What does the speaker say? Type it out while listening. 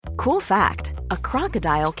Cool fact, a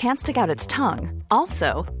crocodile can't stick out its tongue.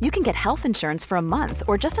 Also, you can get health insurance for a month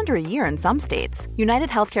or just under a year in some states. United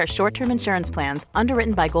Healthcare short-term insurance plans,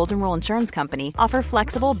 underwritten by Golden Rule Insurance Company, offer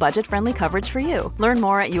flexible, budget-friendly coverage for you. Learn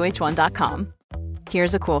more at uh1.com.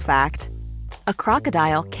 Here's a cool fact. A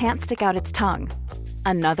crocodile can't stick out its tongue.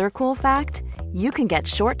 Another cool fact, you can get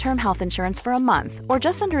short-term health insurance for a month or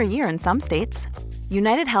just under a year in some states.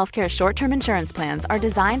 United Healthcare short-term insurance plans are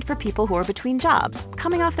designed for people who are between jobs,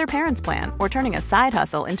 coming off their parents' plan, or turning a side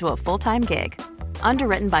hustle into a full-time gig.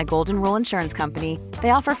 Underwritten by Golden Rule Insurance Company,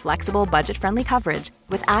 they offer flexible, budget-friendly coverage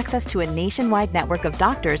with access to a nationwide network of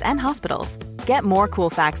doctors and hospitals. Get more cool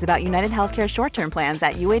facts about United Healthcare short-term plans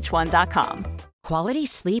at uh1.com. Quality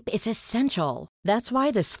sleep is essential. That's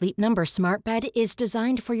why the Sleep Number Smart Bed is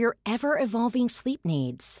designed for your ever-evolving sleep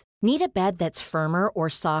needs. Need a bed that's firmer or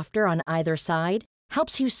softer on either side?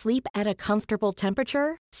 Helps you sleep at a comfortable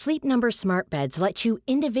temperature? Sleep Number Smart Beds let you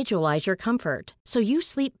individualize your comfort, so you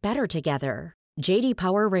sleep better together. J.D.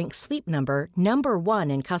 Power ranks Sleep Number number 1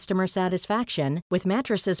 in customer satisfaction with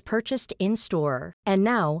mattresses purchased in-store. And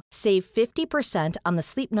now, save 50% on the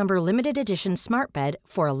Sleep Number Limited Edition Smart Bed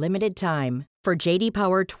for a limited time. For J.D.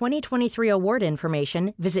 Power 2023 award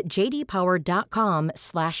information, visit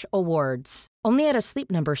jdpower.com/awards. Only at a Sleep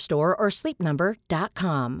Number store or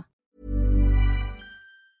sleepnumber.com.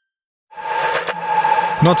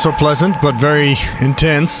 Not so pleasant, but very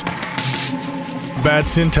intense. Bad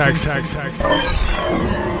syntax.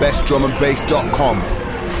 BestDrumAndBass.com.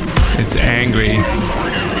 It's angry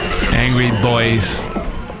boys.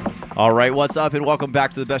 All right, what's up, and welcome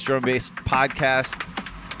back to the Best Drum and Bass podcast,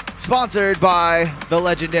 sponsored by the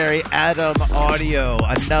legendary Adam Audio.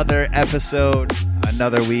 Another episode,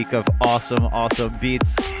 another week of awesome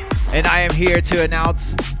beats. And I am here to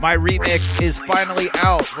announce my remix is finally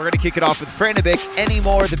out. We're going to kick it off with Franabic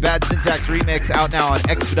Anymore, the Bad Syntax remix, out now on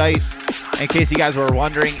Expedite. In case you guys were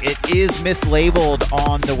wondering, it is mislabeled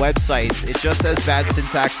on the website. It just says Bad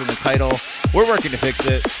Syntax in the title. We're working to fix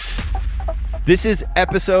it. This is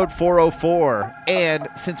episode 404, and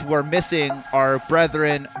since we're missing our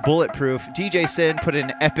brethren Bulletproof, DJ Sin put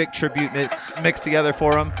an epic tribute mix together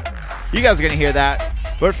for him. You guys are going to hear that.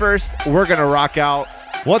 But first, we're going to rock out.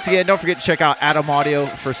 Once again, don't forget to check out Adam Audio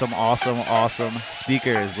for some awesome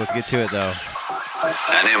speakers. Let's get to it, though.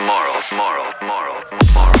 An immoral.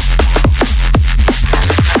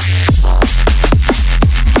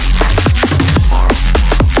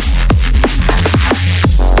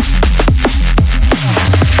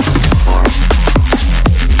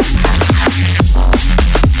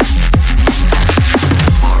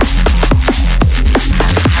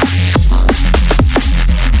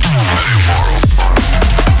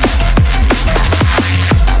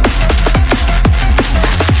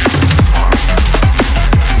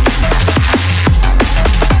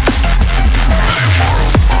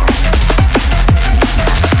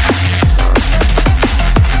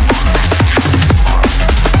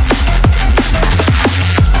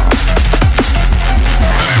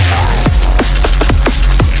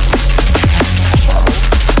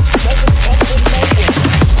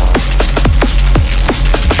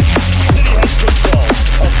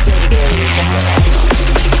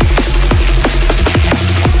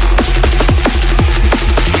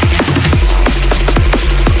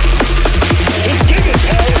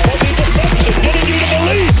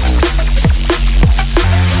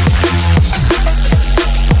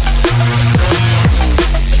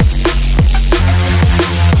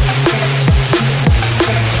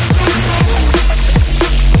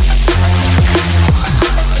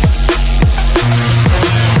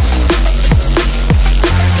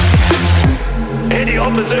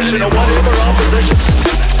 Opposition or whatever opposition.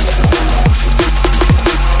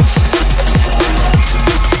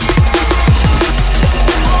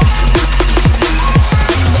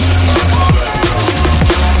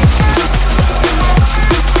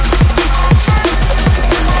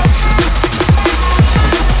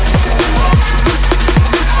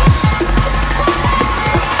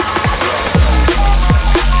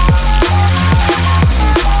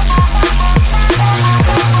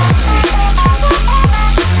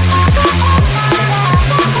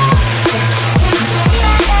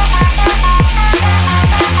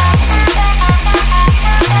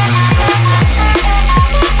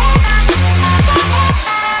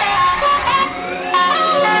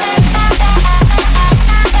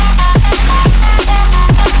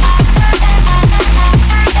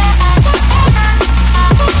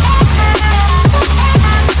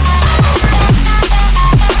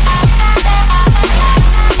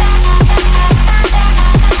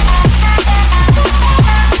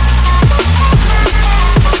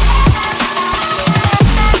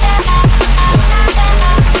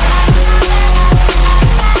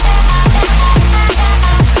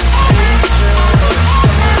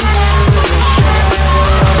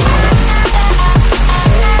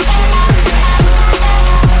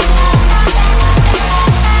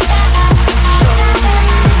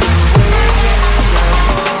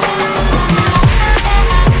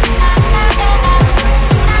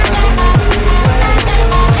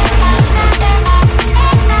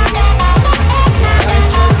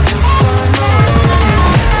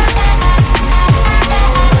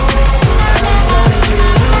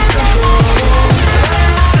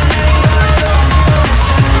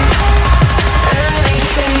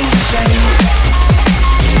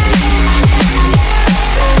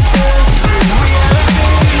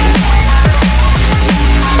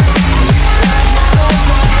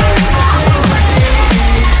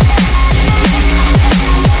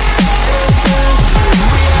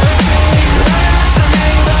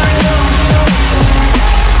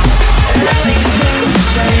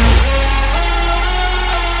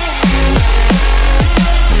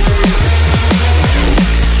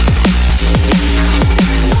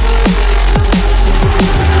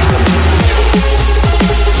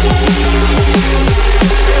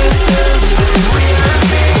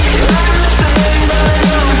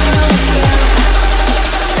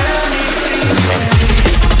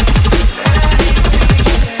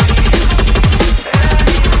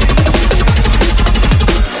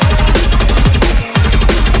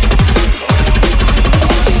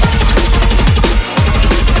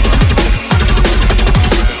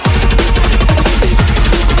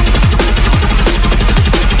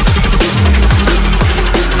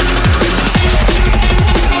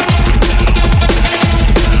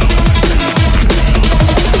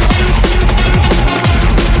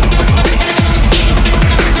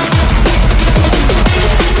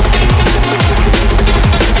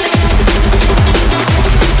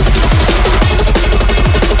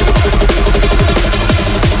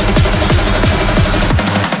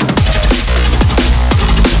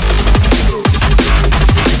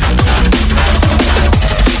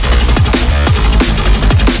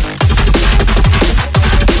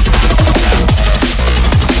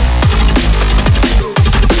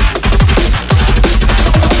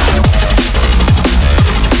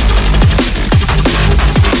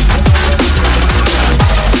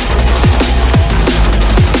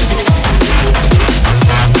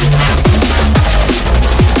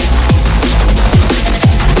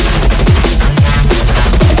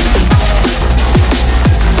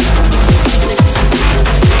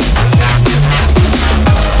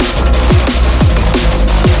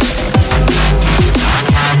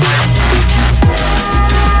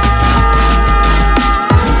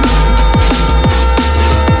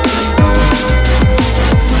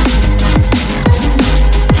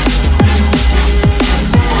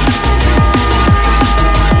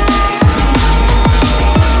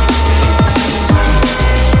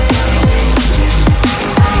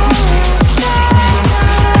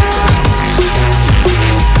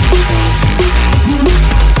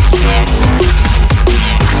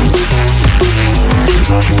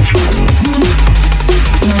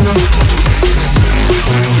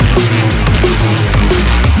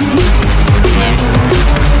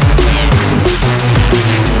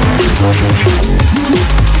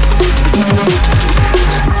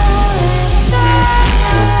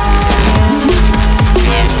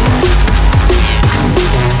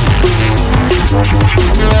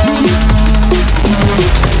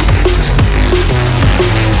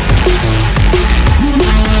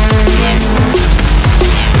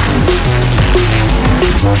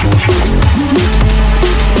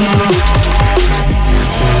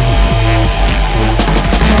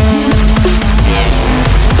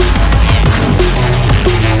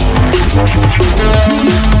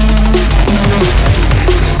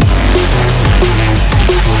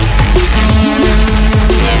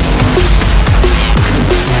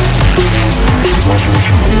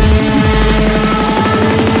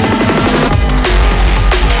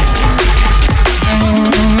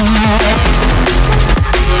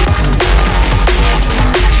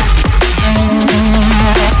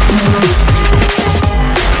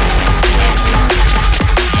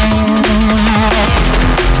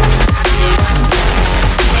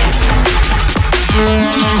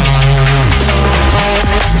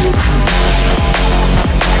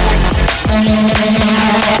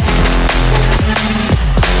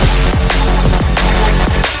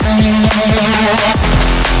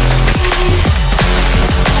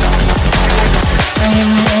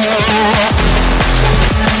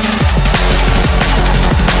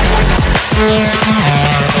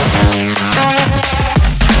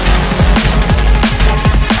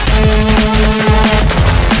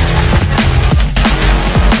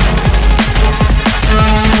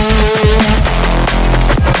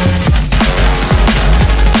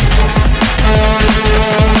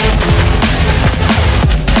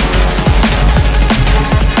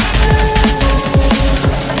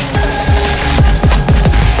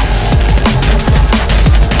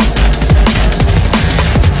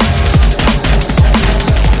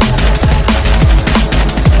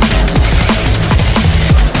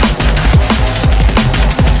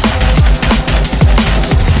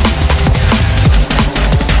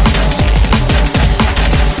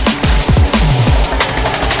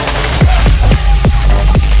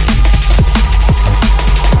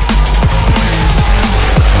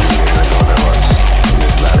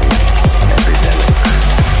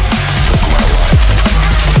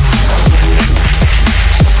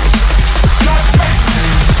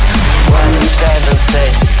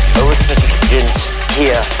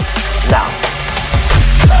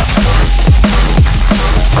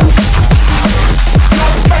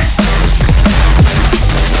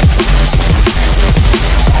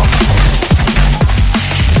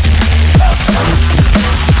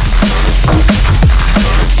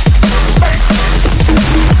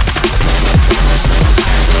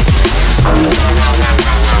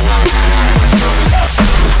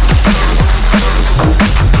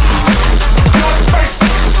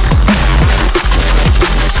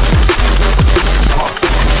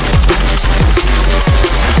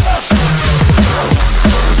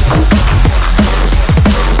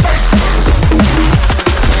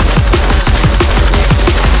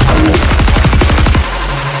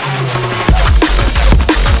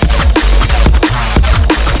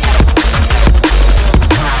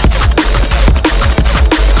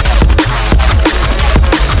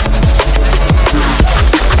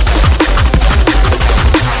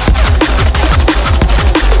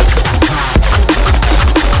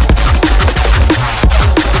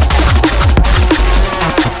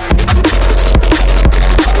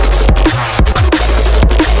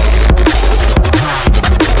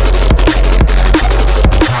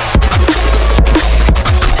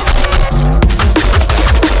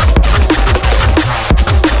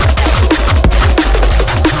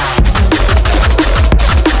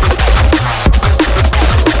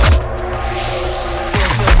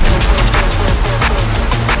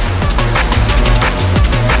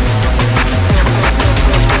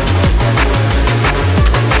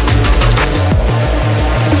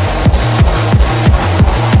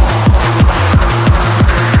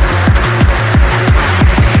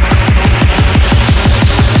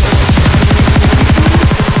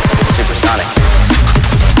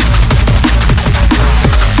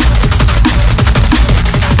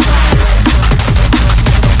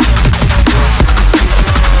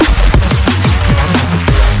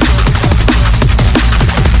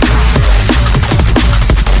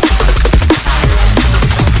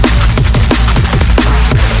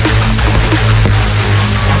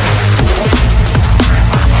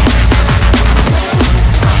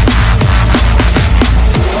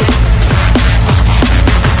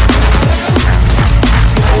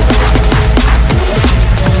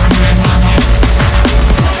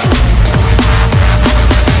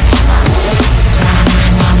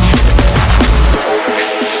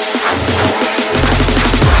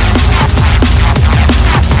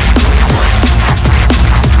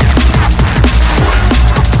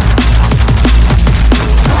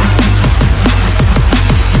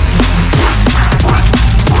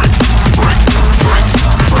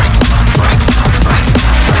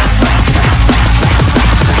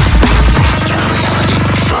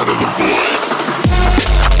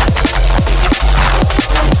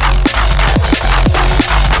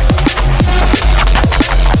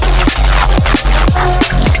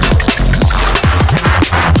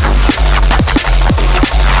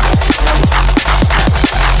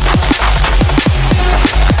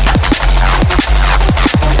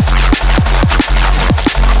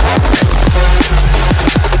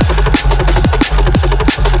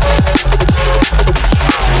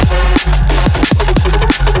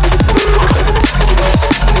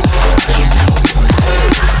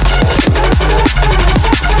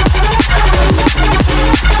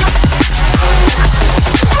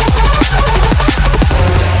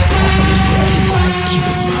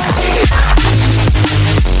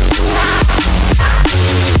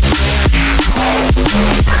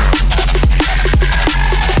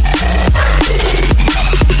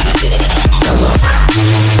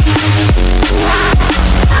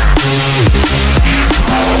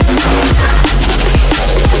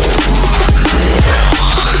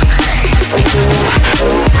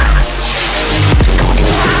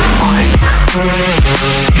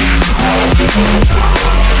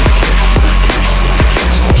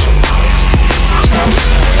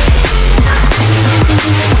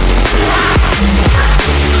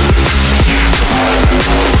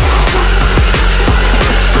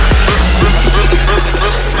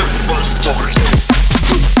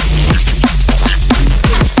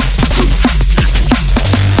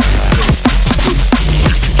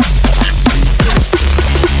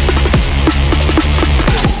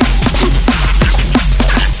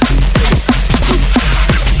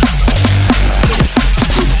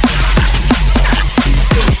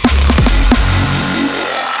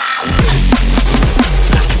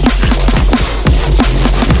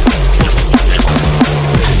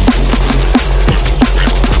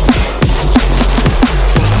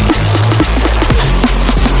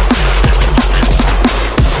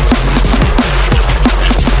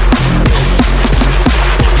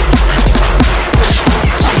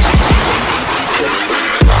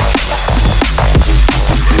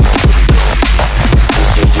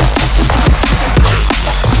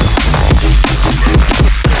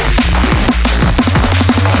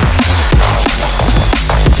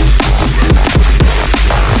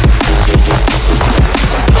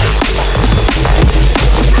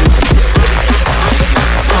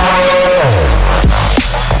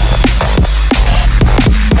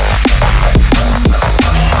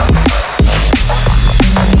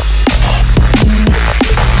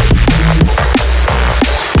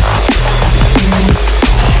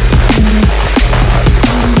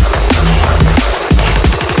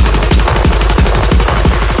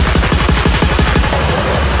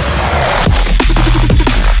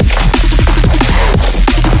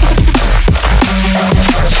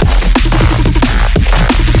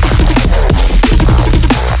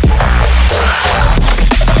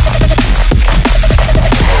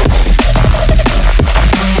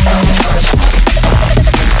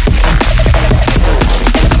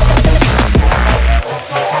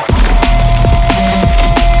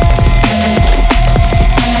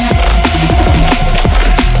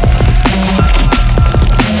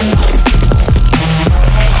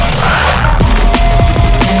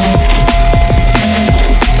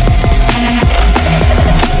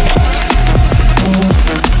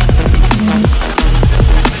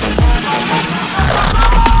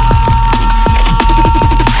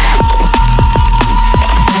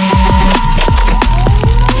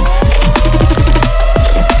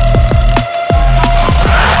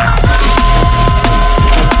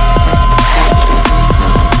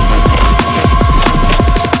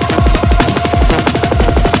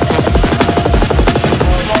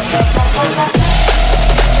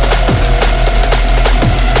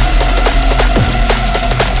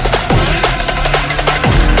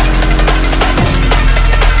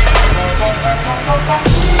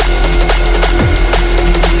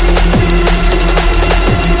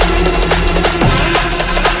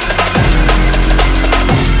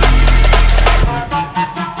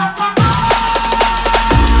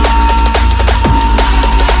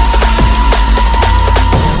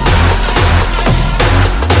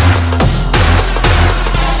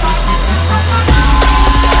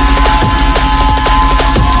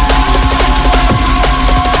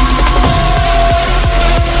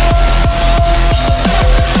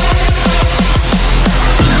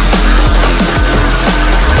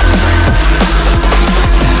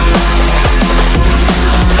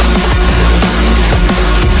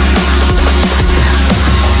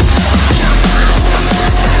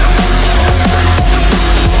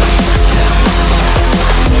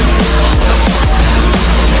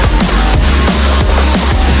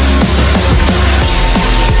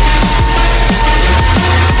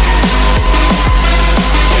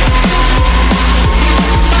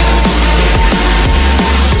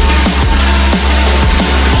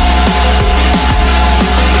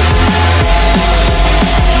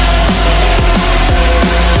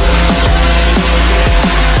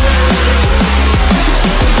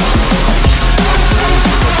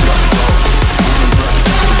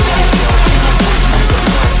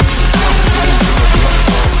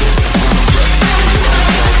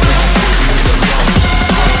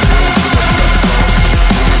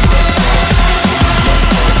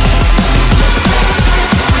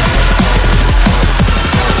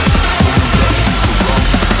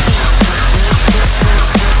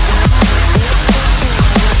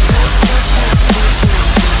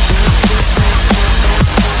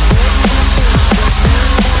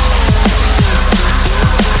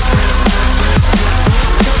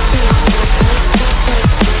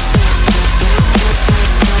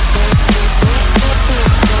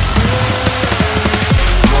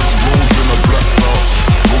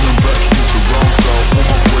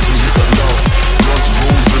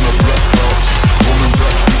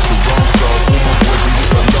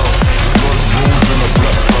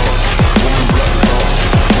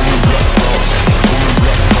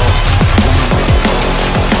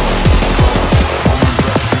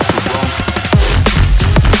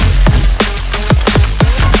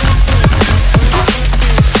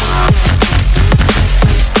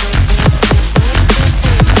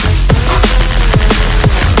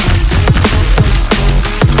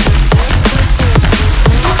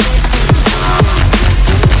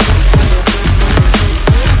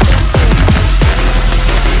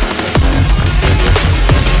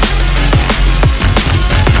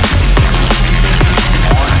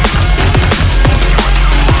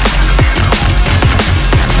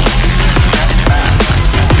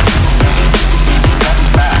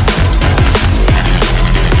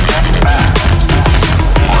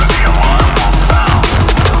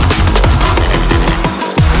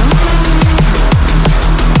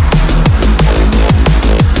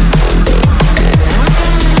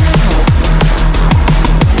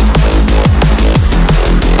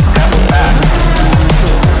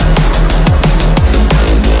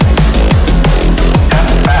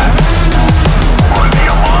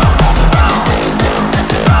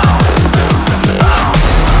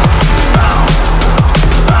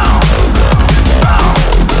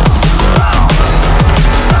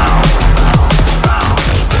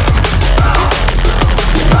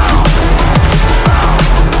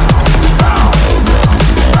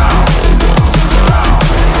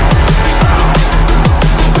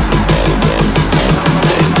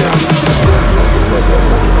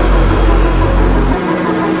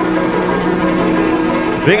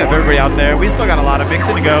 Big up everybody out there. We still got a lot of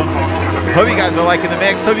mixing to go. Hope you guys are liking the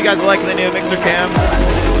mix. Hope you guys are liking the new mixer cam.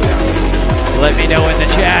 Let me know in the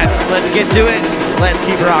chat. Let's get to it. Let's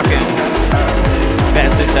keep rocking.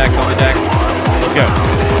 Bad Syntax on the decks. Let's go.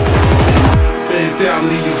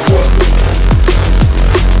 Mentality is what?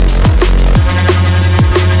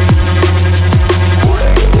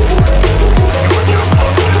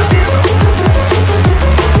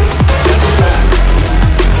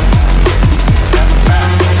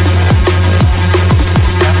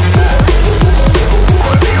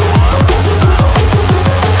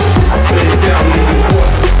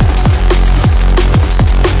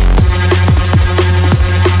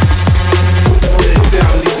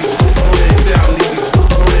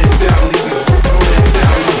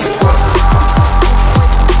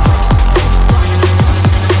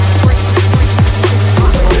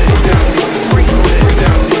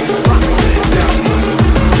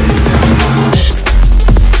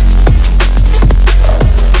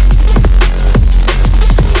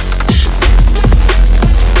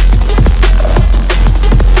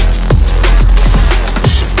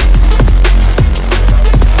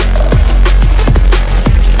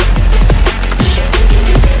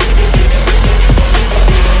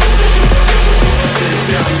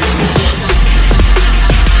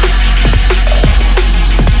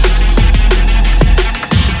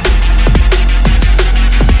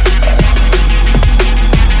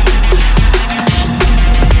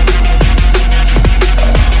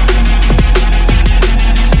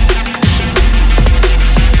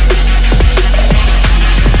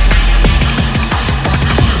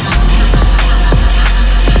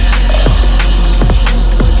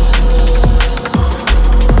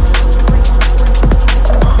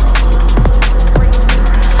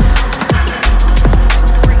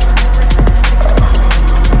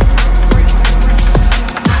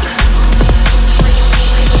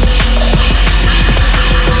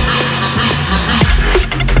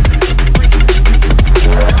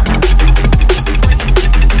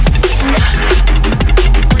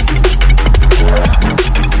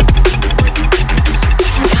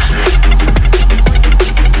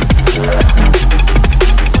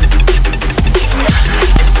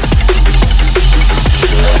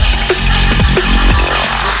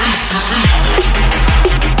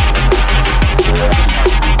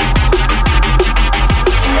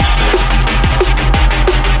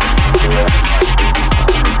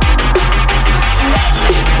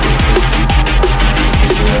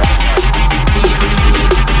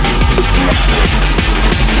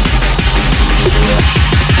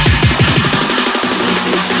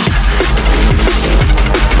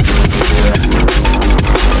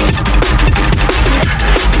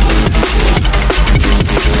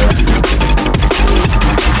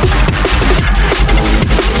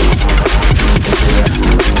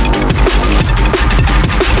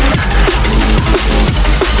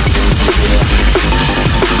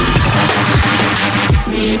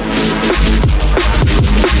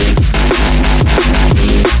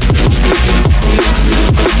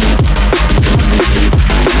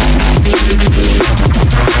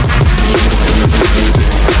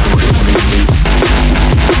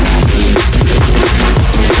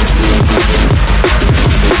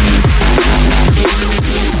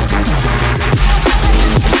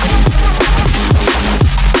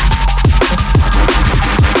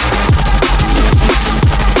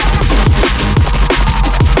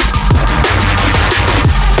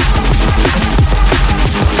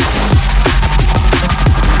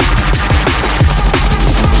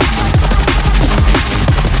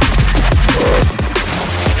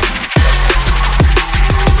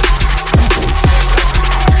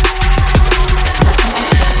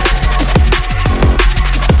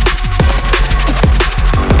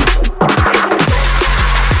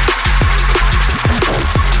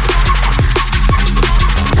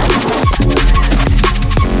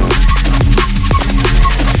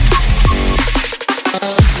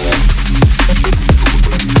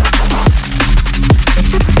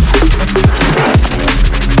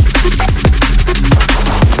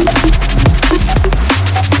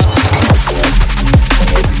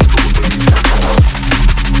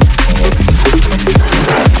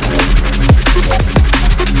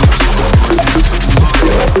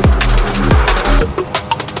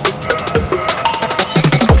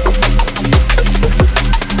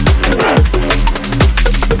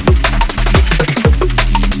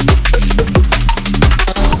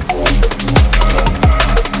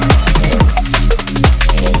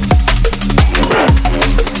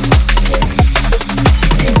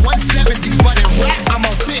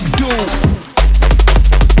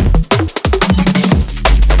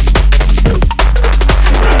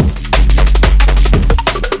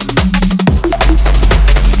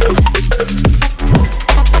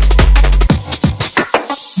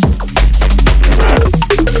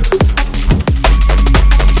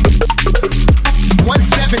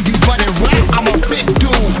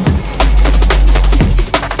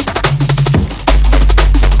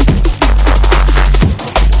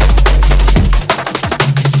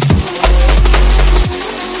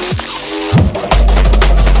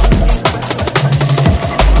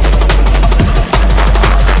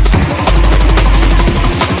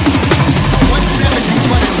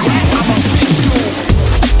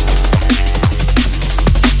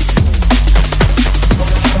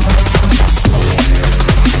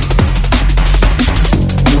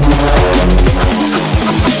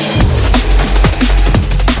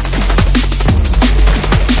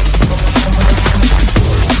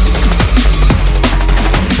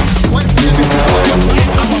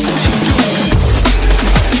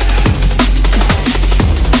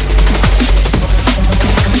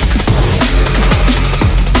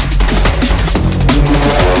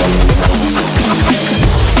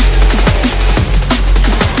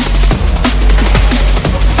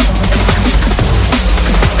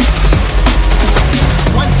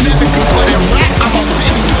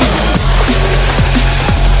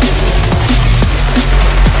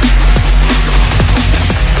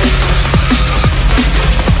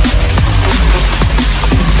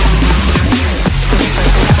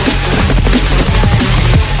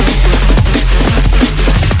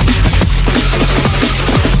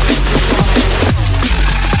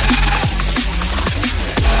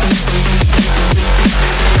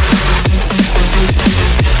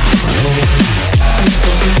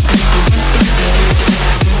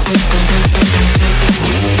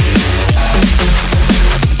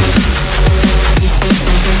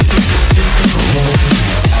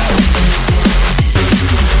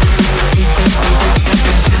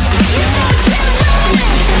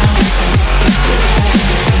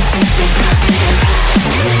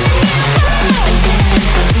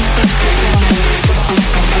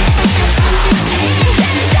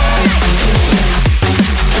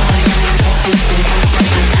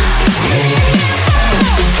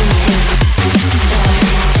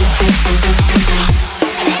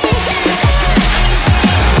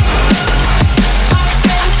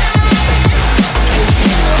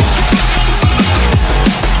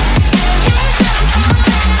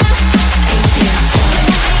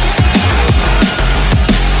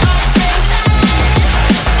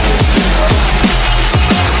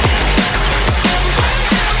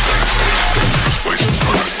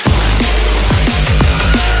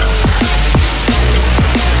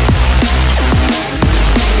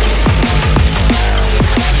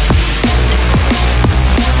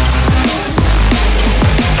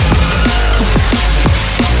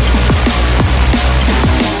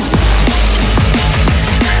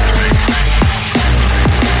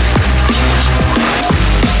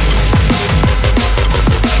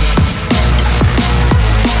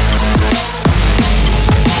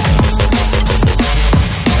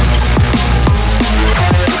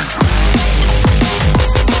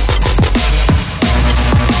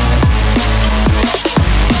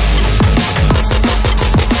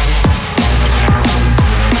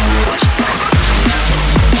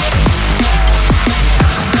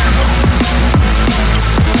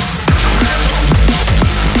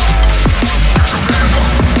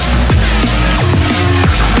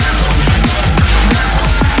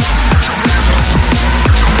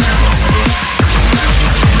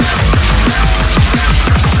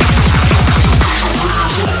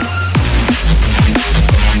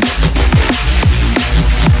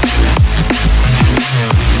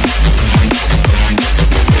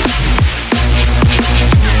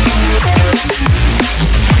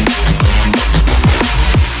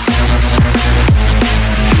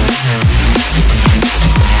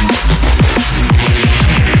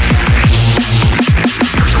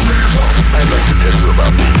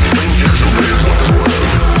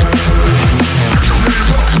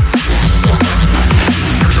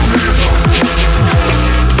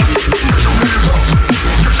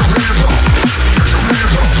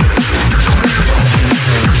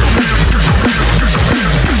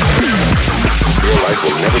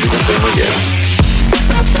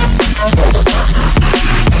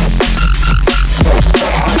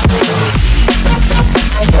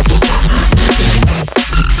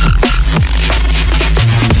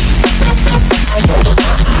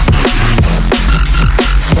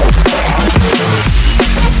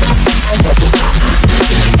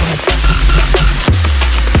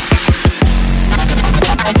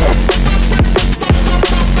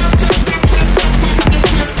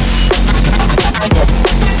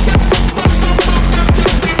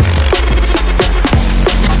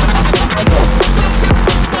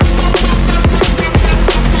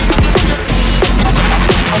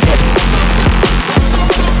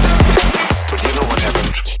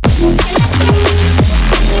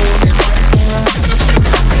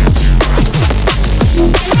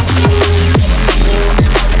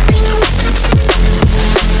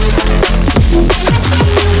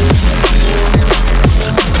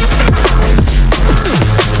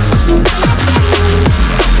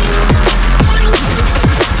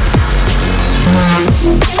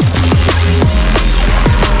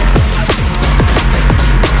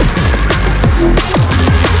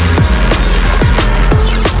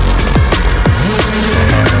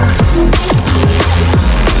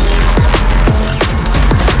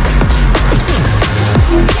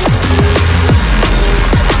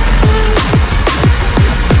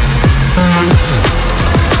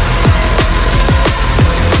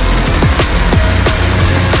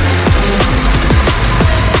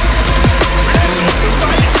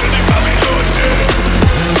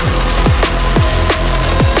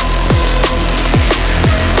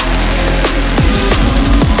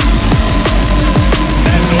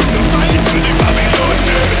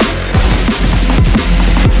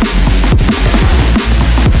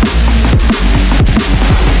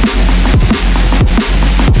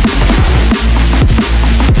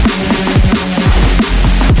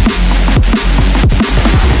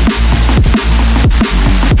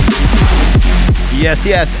 Yes,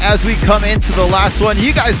 yes. As we come into the last one,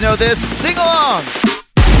 you guys know this. Sing along.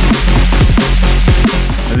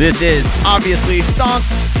 This is obviously Stonks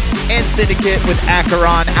and Syndicate with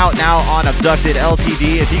Acheron, out now on Abducted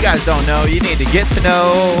LTD. If you guys don't know, you need to get to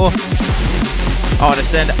know. I want to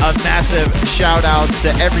send a massive shout out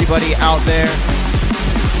to everybody out there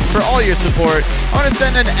for all your support. I want to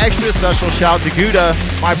send an extra special shout to Gouda,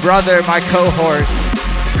 my brother, my cohort.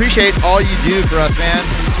 Appreciate all you do for us, man.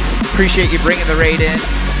 Appreciate you bringing the raid in.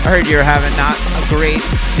 I heard you're having not a great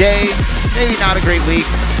day, maybe not a great week,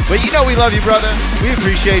 but you know we love you, brother. We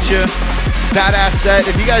appreciate you. Badass set.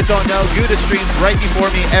 If you guys don't know, Gouda streams right before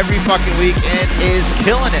me every fucking week and is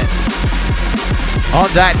killing it. On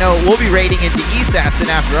that note, we'll be raiding into East Aston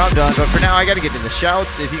after I'm done, but for now I gotta get to the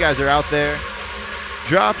shouts. If you guys are out there,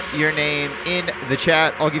 drop your name in the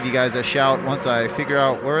chat. I'll give you guys a shout once I figure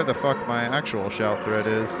out where the fuck my actual shout thread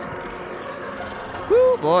is.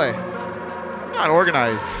 Woo, boy. I'm not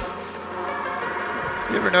organized.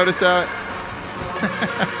 You ever notice that?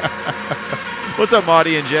 What's up,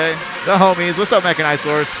 Maudie and Jay? The homies. What's up, Mechanized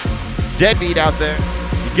Source? Deadbeat out there.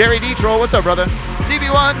 Gary D-Troll. What's up, brother?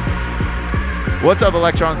 CB1. What's up,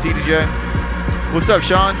 Electron CDJ? What's up,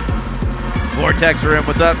 Sean? Vortex Room.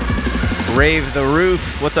 What's up? Rave the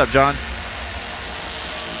Roof. What's up, John?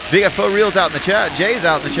 Big F Reels out in the chat. Jay's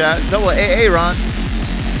out in the chat. Double AA Ron.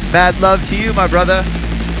 Mad love to you, my brother.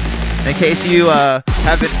 In case you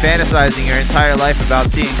have been fantasizing your entire life about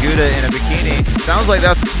seeing Gouda in a bikini, sounds like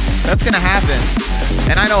that's gonna happen.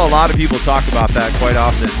 And I know a lot of people talk about that quite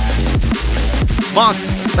often. Monks,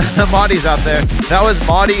 Maudie's out there. That was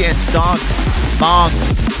Maudie and Stonks. Monks.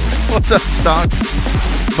 What's up, Stonks?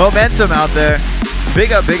 Momentum out there.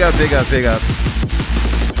 Big up, big up, big up, big up.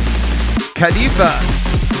 Khalifa,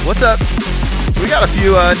 what's up? We got a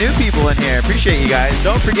few new people in here. Appreciate you guys.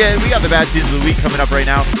 Don't forget, we got the bad tunes of the week coming up right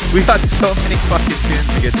now. We got so many fucking tunes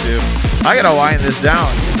to get to. I gotta wind this down.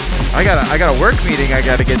 I got a work meeting I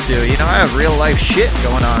gotta get to. You know, I have real life shit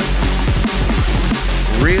going on.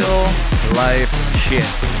 Real life shit.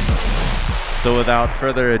 So without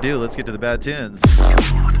further ado, let's get to the bad tunes.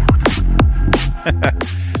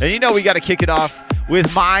 And you know we gotta kick it off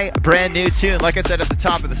with my brand new tune. Like I said at the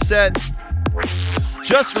top of the set,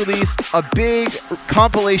 just released a big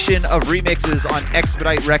compilation of remixes on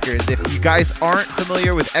Expedite Records. If you guys aren't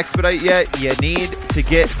familiar with Expedite yet, you need to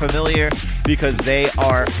get familiar because they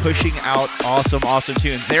are pushing out awesome, awesome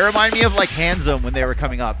tunes. They remind me of like Handsome when they were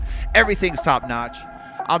coming up. Everything's top notch.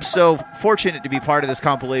 I'm so fortunate to be part of this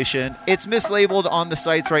compilation. It's mislabeled on the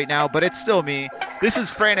sites right now, but it's still me. This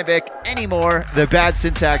is Franabic Anymore, the Bad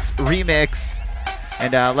Syntax remix.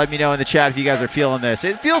 And let me know in the chat if you guys are feeling this.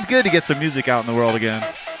 It feels good to get some music out in the world again.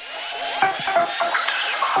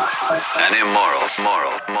 An immoral.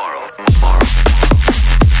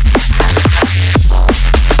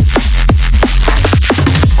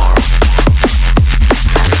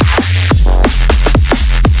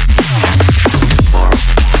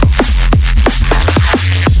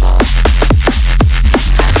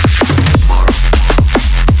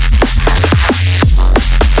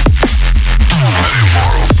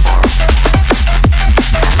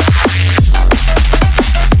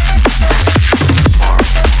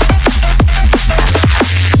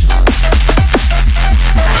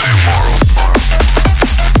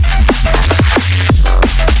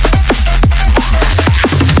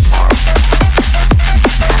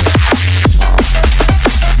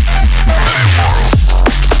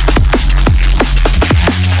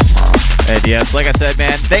 Yes, like I said,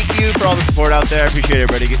 man, thank you for all the support out there. I appreciate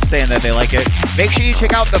everybody saying that they like it. Make sure you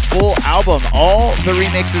check out the full album. All the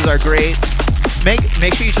remixes are great. Make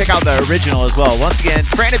sure you check out the original as well. Once again,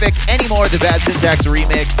 Franabic Anymore, the Bad Syntax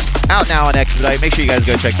remix, out now on Expedite. Make sure you guys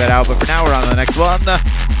go check that out. But for now, we're on to the next one.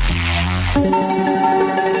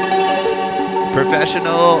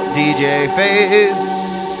 Professional DJ Phase.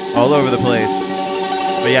 All over the place.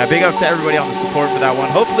 But yeah, big up to everybody on the support for that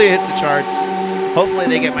one. Hopefully it hits the charts.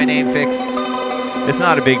 Hopefully they get my name fixed. It's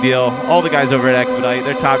not a big deal. All the guys over at Expedite,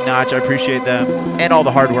 they're top notch. I appreciate them and all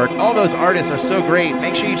the hard work. All those artists are so great.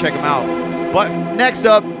 Make sure you check them out. But next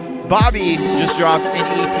up, Bobby just dropped an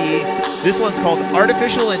EP. This one's called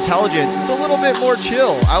Artificial Intelligence. It's a little bit more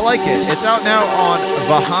chill. I like it. It's out now on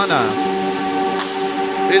Vahana.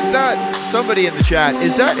 Is that somebody in the chat?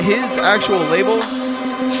 Is that his actual label?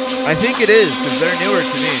 I think it is because they're newer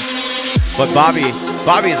to me. But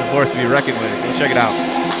Bobby is a force to be reckoned with. Let's check it out.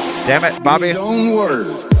 Damn it, Bobby. Don't worry.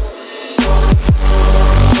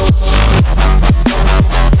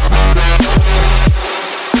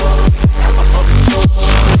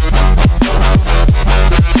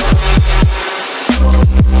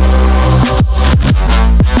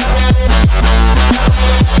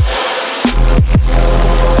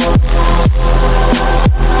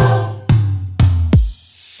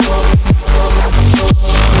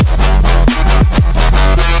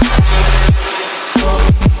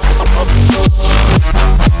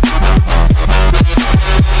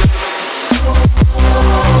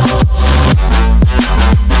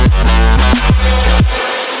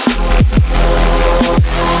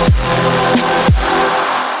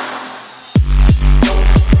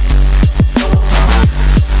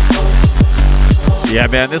 Yeah,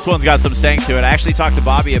 man, this one's got some stank to it. I actually talked to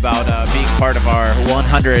Bobby about being part of our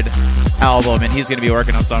 100 album, and he's going to be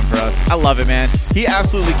working on something for us. I love it, man. He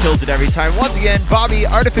absolutely kills it every time. Once again, Bobby,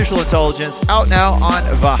 Artificial Intelligence, out now on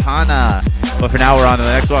Vahana. But for now, we're on to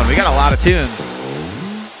the next one. We got a lot of tunes.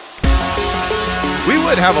 We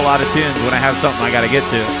would have a lot of tunes when I have something I got to get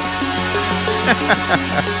to.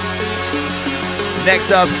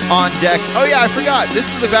 Next up on deck. Oh yeah, I forgot. This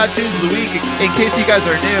is the Bad Tunes of the Week. In case you guys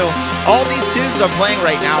are new, all these tunes I'm playing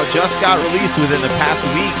right now just got released within the past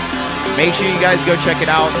week. Make sure you guys go check it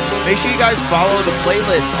out. Make sure you guys follow the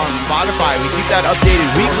playlist on Spotify. We keep that updated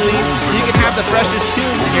weekly so you can have the freshest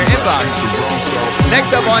tunes in your inbox.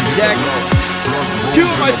 Next up on deck, two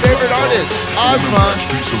of my favorite artists, Ozma.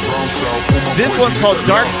 This one's called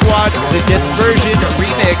Dark Squad, the Dispersion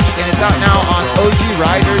Remix, and it's out now on OZ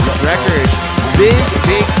Riders Records. Big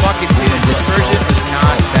fucking tune. Dispersion is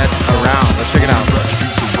not messed around. Let's check it out.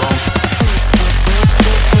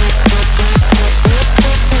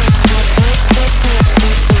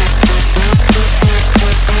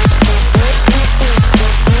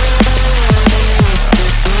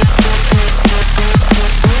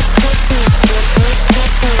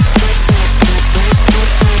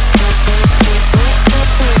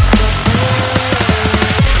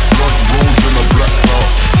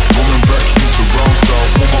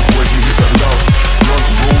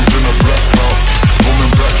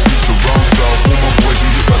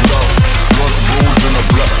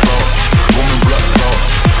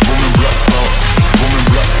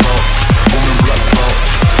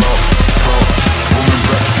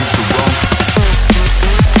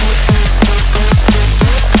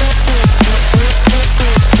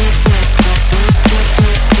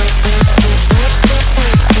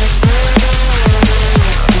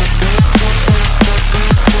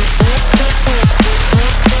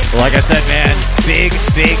 Like I said, man, big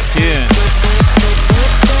tune.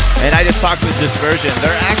 And I just talked with Dispersion.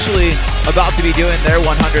 They're actually about to be doing their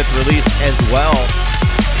 100th release as well.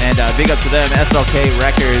 And big up to them, SLK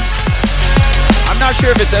Records. I'm not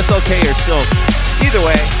sure if it's SLK or Silk. Either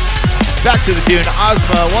way, back to the tune.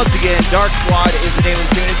 Ozma, once again, Dark Squad is the name of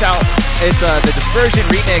the tune. It's out. It's the Dispersion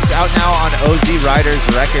remix out now on OZ Riders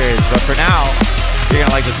Records. But for now, you're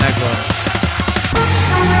gonna like this next one.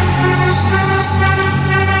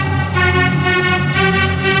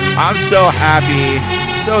 I'm so happy,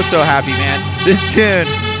 so happy, man. This tune,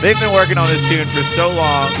 they've been working on this tune for so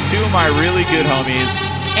long. Two of my really good homies,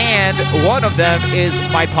 and one of them is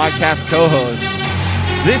my podcast co-host.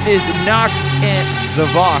 This is Nox and the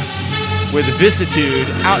Vox with Vicissitude,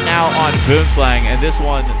 out now on Boomslang, and this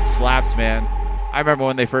one slaps, man. I remember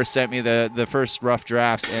when they first sent me the first rough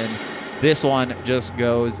drafts, and this one just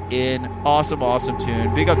goes in. Awesome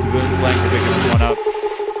tune. Big up to Boomslang for picking this one up.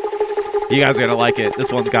 You guys are going to like it. This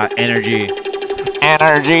one's got energy.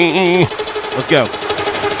 Let's go.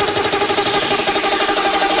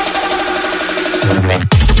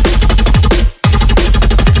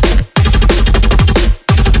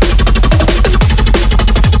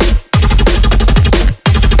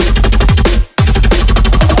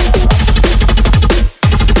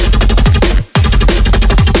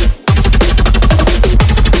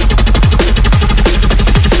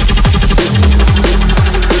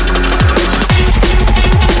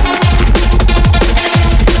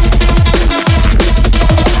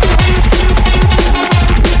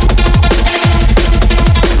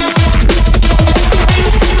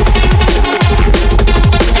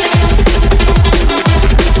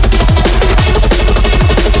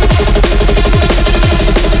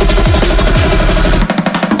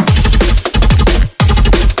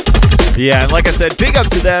 Yeah, and like I said, big up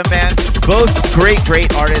to them, man. Both great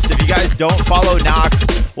artists. If you guys don't follow Nox,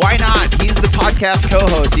 why not? He's the podcast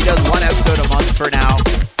co-host. He does one episode a month for now.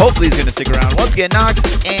 Hopefully he's going to stick around. Once again, Nox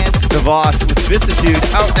and the Voss with Vicissitude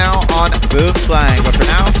out now on Boomslang. But for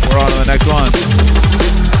now, we're on to the next one.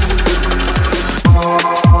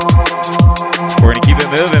 We're going to keep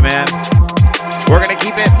it moving, man. We're going to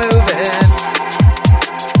keep it moving.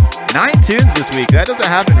 9 tunes this week. That doesn't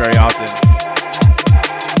happen very often.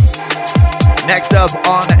 Next up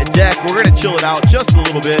on deck, we're going to chill it out just a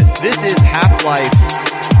little bit. This is Half-Life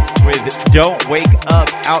with Don't Wake Up,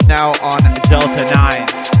 out now on Delta 9.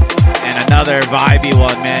 And another vibey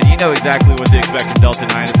one, man. You know exactly what to expect from Delta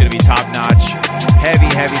 9. It's going to be top-notch, heavy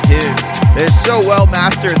tunes. They're so well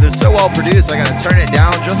mastered. They're so well produced. I got to turn it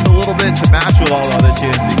down just a little bit to match with all the other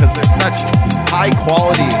tunes because they're such high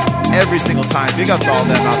quality every single time. Big up to all of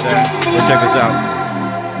them out there. Let's check this out.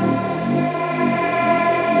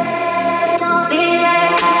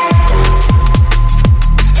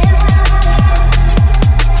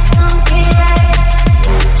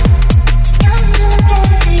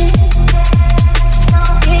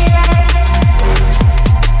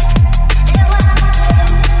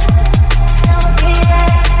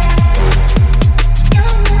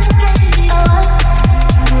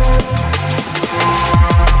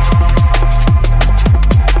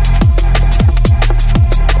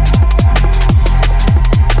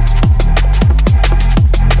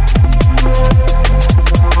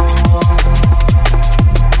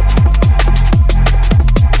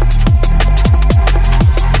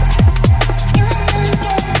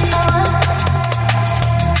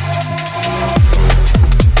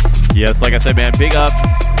 us. Like I said, man, big up.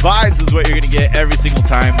 Vibes is what you're going to get every single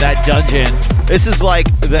time. That dungeon. This is like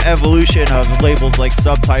the evolution of labels like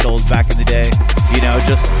Subtitles back in the day. You know,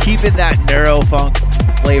 just keeping that neurofunk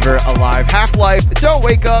flavor alive. Half-Life, Don't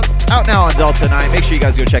Wake Up, out now on Delta 9. Make sure you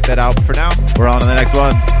guys go check that out. For now, we're on to the next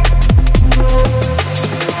one.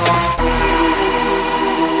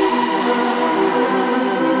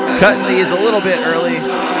 Cutting these a little bit early.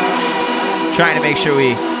 Trying to make sure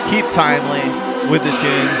we keep timely with the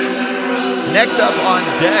tunes. Next up on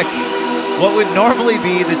deck, what would normally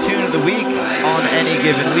be the tune of the week on any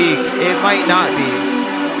given week, it might not be.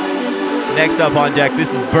 Next up on deck,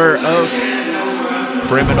 this is Burr Oak,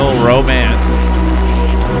 Criminal Romance.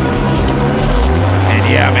 And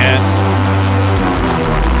yeah, man,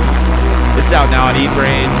 it's out now on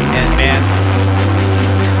E-Brain, and man,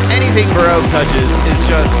 anything Burr Oak touches is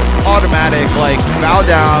just automatic, like bow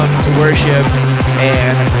down, worship,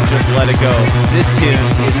 and just let it go. This tune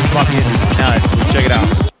is fucking nuts. Let's check it out.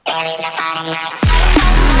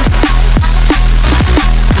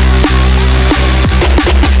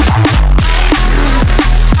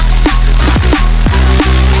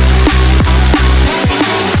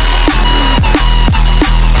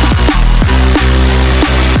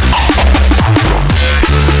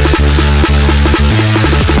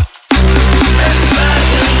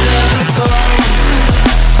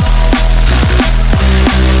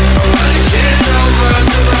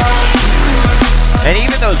 And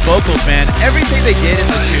even those vocals, man, everything they did in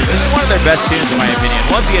the tune, this is one of their best tunes in my opinion.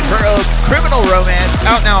 Once again, Burr Oak, Criminal Romance,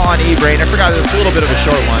 out now on E-Brain. I forgot it's a little bit of a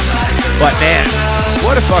short one, but man,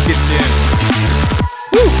 what a fucking tune.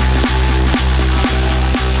 Woo!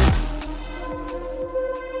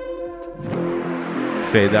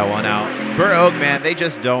 Fade that one out. Burr Oak, man, they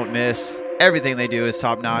just don't miss. Everything they do is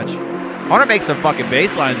top notch. I want to make some fucking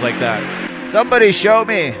bass lines like that. Somebody show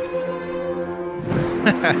me.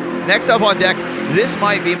 Next up on deck, this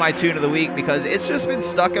might be my tune of the week because it's just been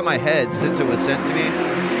stuck in my head since it was sent to me.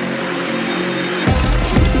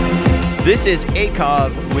 This is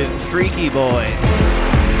ACOB with Freaky Boy.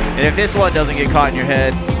 And if this one doesn't get caught in your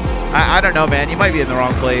head, I don't know, man. You might be in the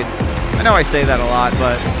wrong place. I know I say that a lot,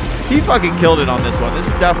 but he fucking killed it on this one. This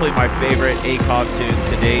is definitely my favorite ACOB tune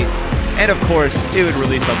to date. And of course, it would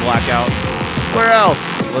release on Blackout. Where else?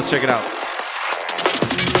 Let's check it out.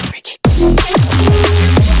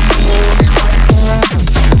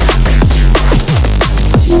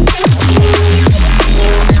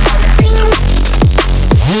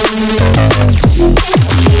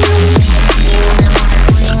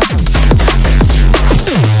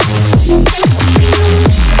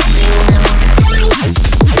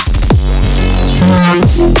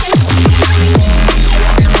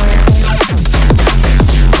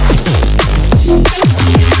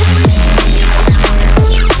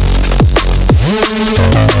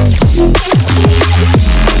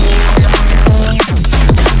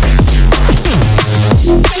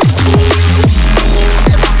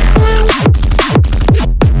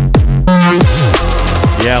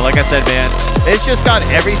 Yeah, like I said, man, it's just got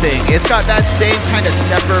everything. It's got that same kind of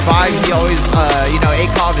stepper vibe he always,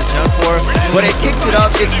 ACOB is known for, but it kicks it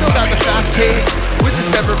up. It's still got the fast pace with the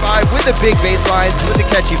stepper vibe, with the big bass lines, with the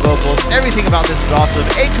catchy vocals. Everything about this is awesome.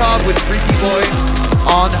 ACOB with Freaky Boy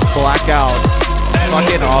on Blackout.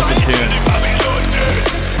 Fucking awesome tune.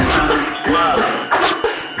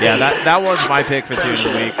 Yeah, that one's my pick for tune of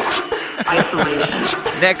the week.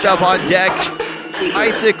 Next up on deck,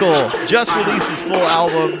 Icicle just released his full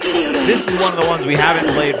album. This is one of the ones we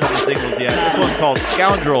haven't played from the singles yet. This one's called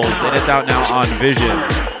Scoundrels, and it's out now on Vision.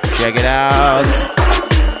 Check it out.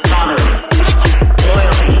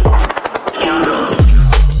 Loyalty. Scoundrels.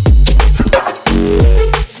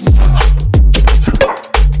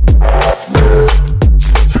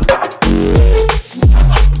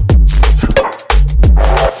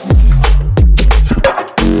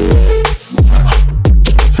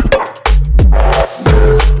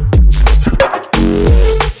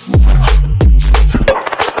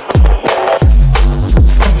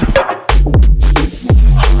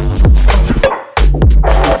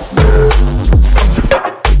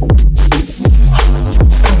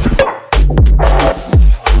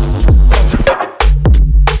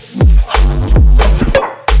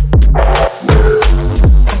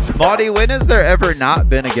 When has there ever not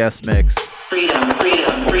been a guest mix? Freedom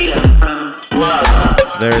from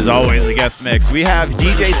love. There's always a guest mix. We have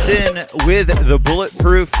DJ Sin with the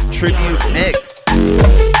Bulletproof Tribute Mix.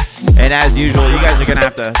 And as usual, you guys are going to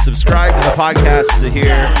have to subscribe to the podcast to hear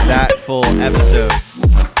that full episode.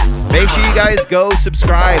 Make sure you guys go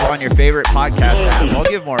subscribe on your favorite podcast app. I'll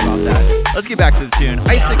give more about that. Let's get back to the tune.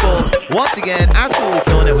 Icicle, once again, absolutely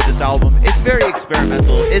killing it with this album. It's very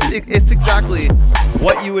experimental. It's exactly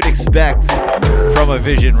what you would expect from a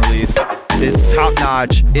Vision release. It's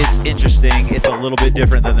top-notch. It's interesting. It's a little bit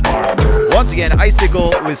different than the norm. Once again,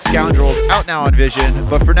 Icicle with Scoundrels out now on Vision.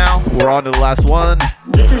 But for now, we're on to the last one.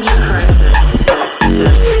 This is your crisis.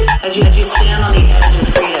 As you stand on the edge of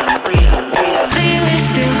freedom.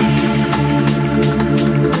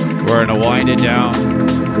 We're gonna wind it down.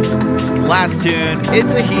 Last tune.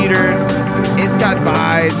 It's a heater. It's got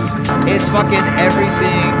vibes. It's fucking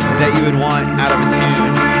everything that you would want out of a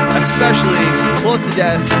tune. Especially Close to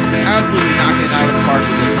Death. Absolutely knocking it out of the park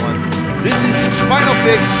with this one. This is Final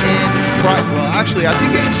Fix in I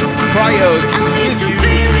think it's Cryos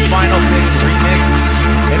Final Fix remix.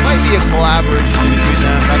 It might be a collaboration between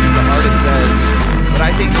them. That's what the artist says. But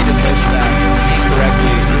I think they just listed that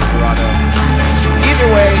incorrectly in Serato. Either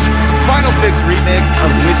way, Final Fix remix of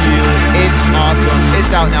With You. It's awesome.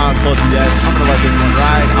 It's out now on Close to Death. I'm gonna let this one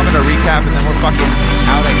ride. I'm gonna recap and then we're fucking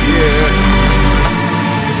out of here.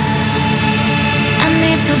 I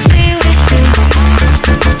need to be with you.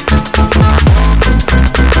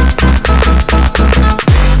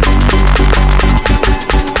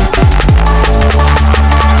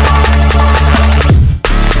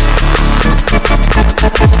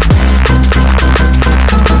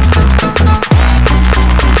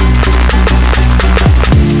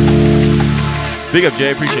 Big up,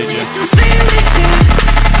 Jay. Appreciate you.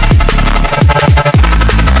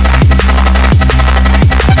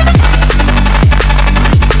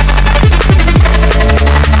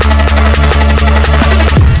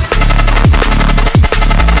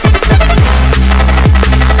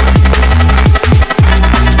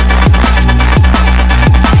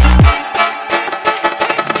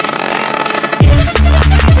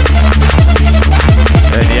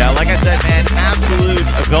 And yeah, like I said, man, absolute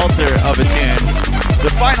belter of a tune. The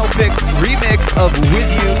Final Fix remix of With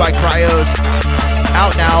You by Cryos,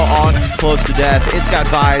 out now on Close to Death. It's got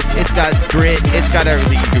vibes, it's got grit, it's got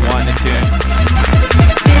everything you could want in a tune.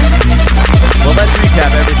 Well, let's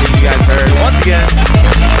recap everything you guys heard. Once again,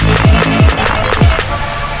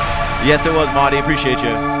 yes, it was Marty, appreciate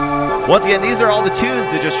you. Once again, these are all the tunes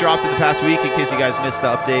that just dropped in the past week, in case you guys missed the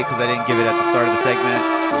update, because I didn't give it at the start of the segment.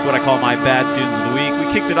 It's what I call my bad tunes of the week. We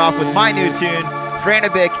kicked it off with my new tune,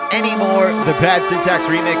 Franabic, Anymore, the Bad Syntax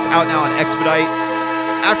remix, out now on Expedite.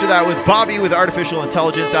 After that was Bobby with Artificial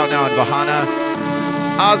Intelligence, out now on Vahana.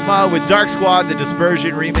 Ozma with Dark Squad, the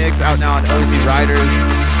Dispersion remix, out now on OZ Riders.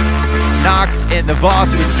 Nox and the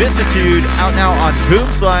Voss with Vicissitude, out now on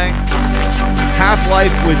Boomslang.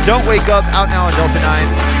 Half-Life with Don't Wake Up, out now on Delta 9.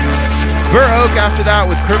 Burr Oak after that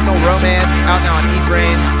with Criminal Romance, out now on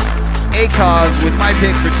E-Brain. ACOG with my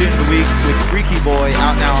pick for Tune of the Week with Freaky Boy,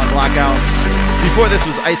 out now on Blackout. Before this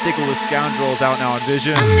was Icicle with Scoundrels, out now on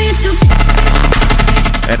Vision.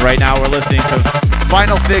 And right now we're listening to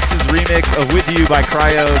Final Fix's remix of With You by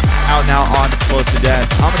Cryos, out now on Close to Death.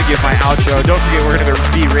 I'm going to give my outro. Don't forget we're going to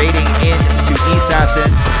be raiding into Assassin.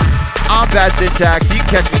 I'm Bad Syntax. You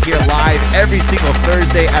can catch me here live every single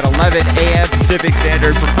Thursday at 11 a.m. Pacific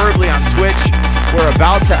Standard, preferably on Twitch. We're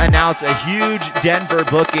about to announce a huge Denver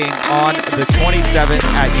booking on the 27th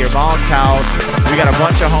at your mom's house. We got a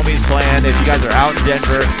bunch of homies planned. If you guys are out in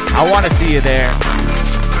Denver, I want to see you there.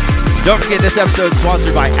 Don't forget, this episode is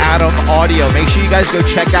sponsored by Adam Audio. Make sure you guys go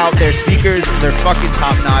check out their speakers. They're fucking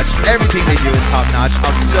top-notch. Everything they do is top-notch.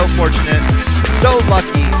 I'm so fortunate, so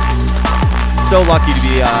lucky to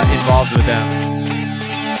be involved with them.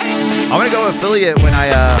 I'm going to go affiliate when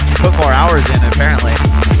I put more hours in, apparently.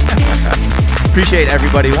 Appreciate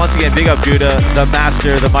everybody. Once again, big up Judah, the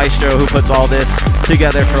master, the maestro who puts all this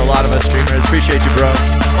together for a lot of us streamers. Appreciate you, bro.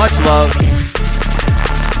 Much love.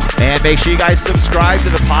 And make sure you guys subscribe to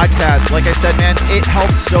the podcast. Like I said, man, it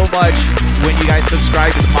helps so much when you guys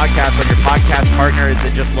subscribe to the podcast on your podcast partners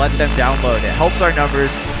and just let them download. It helps our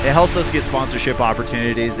numbers. It helps us get sponsorship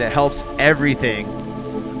opportunities. It helps everything.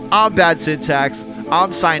 I'm Bad Syntax.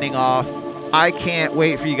 I'm signing off. I can't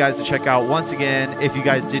wait for you guys to check out. Once again, if you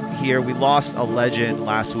guys didn't hear, we lost a legend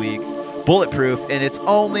last week, Bulletproof, and it's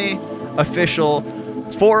only official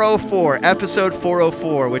 404, episode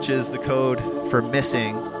 404, which is the code for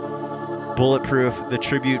missing. Bulletproof, the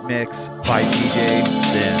tribute mix by DJ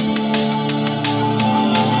Sin.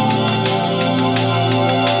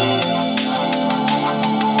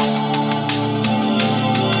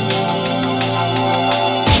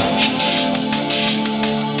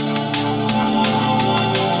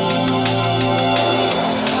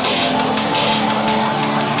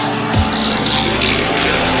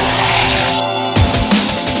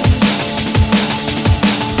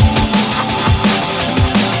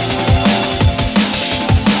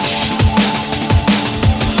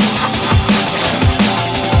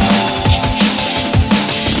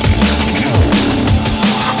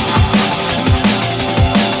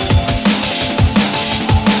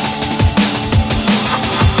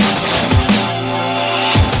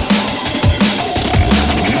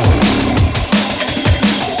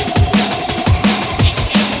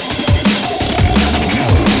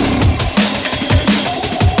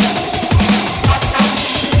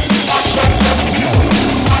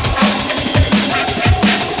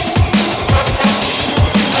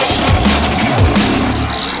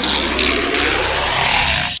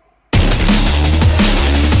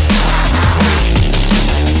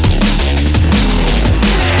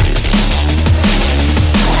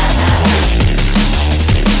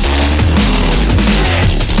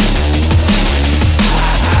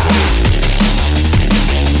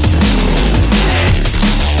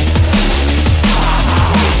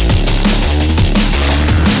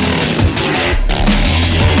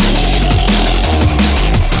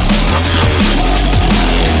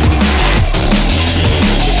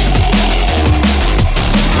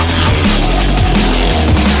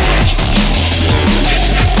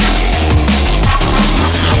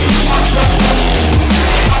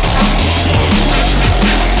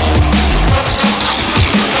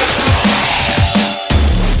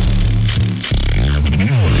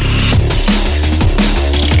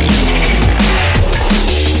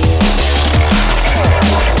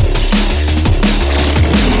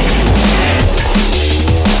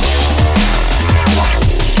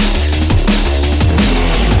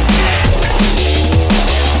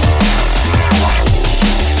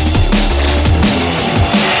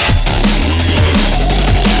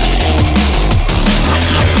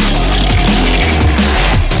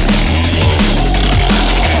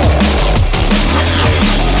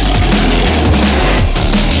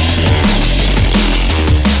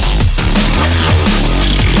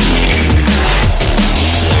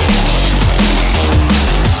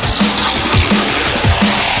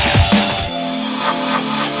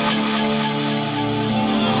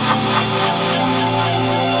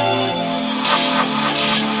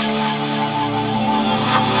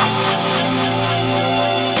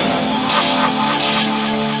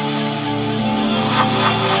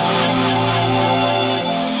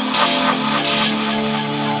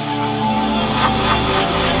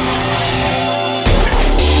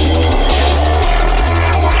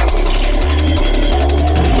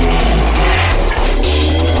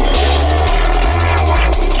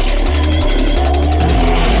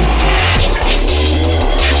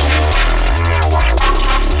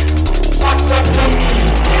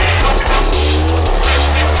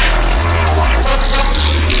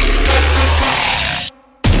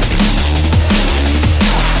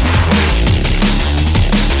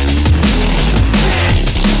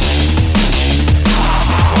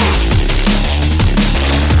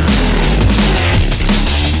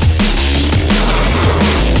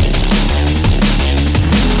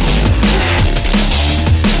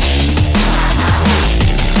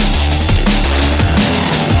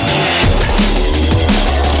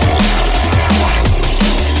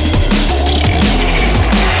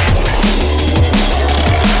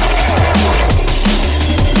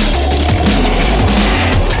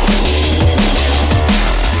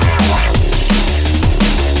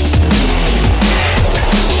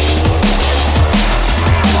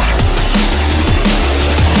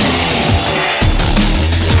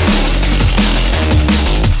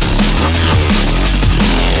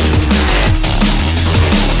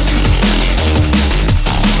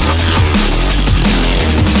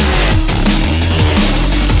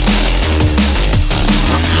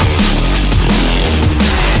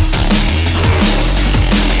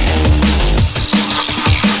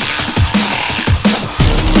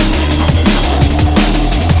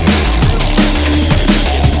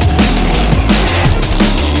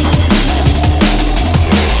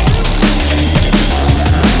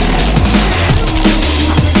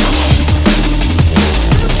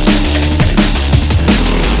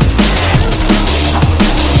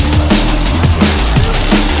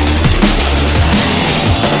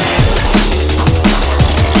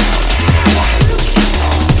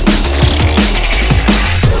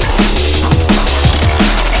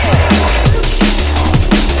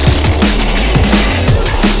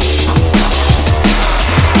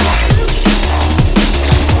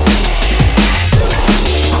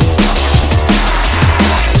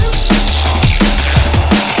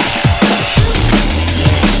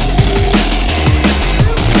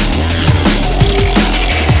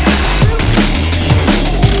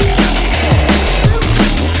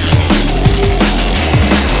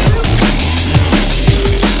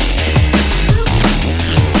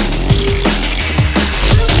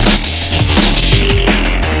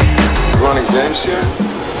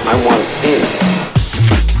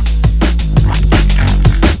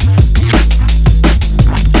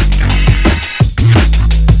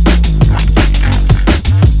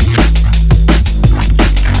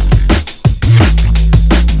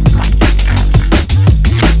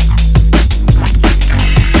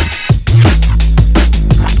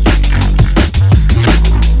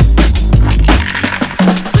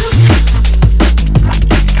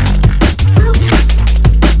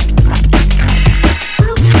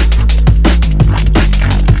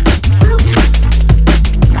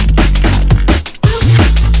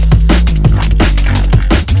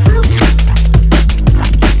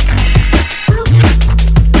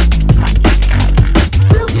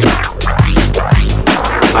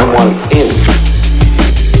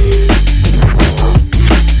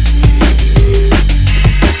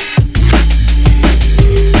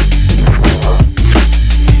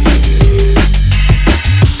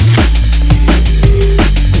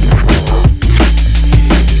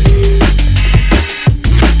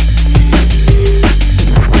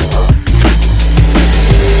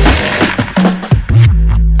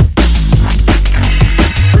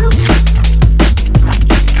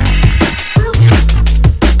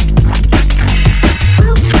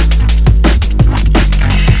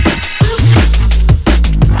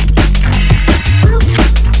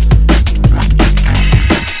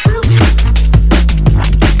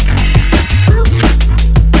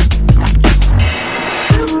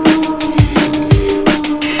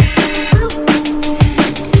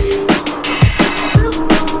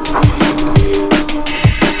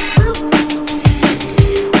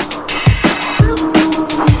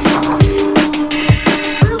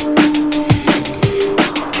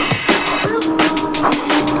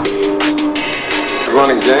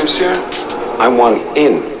 I want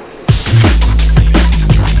in.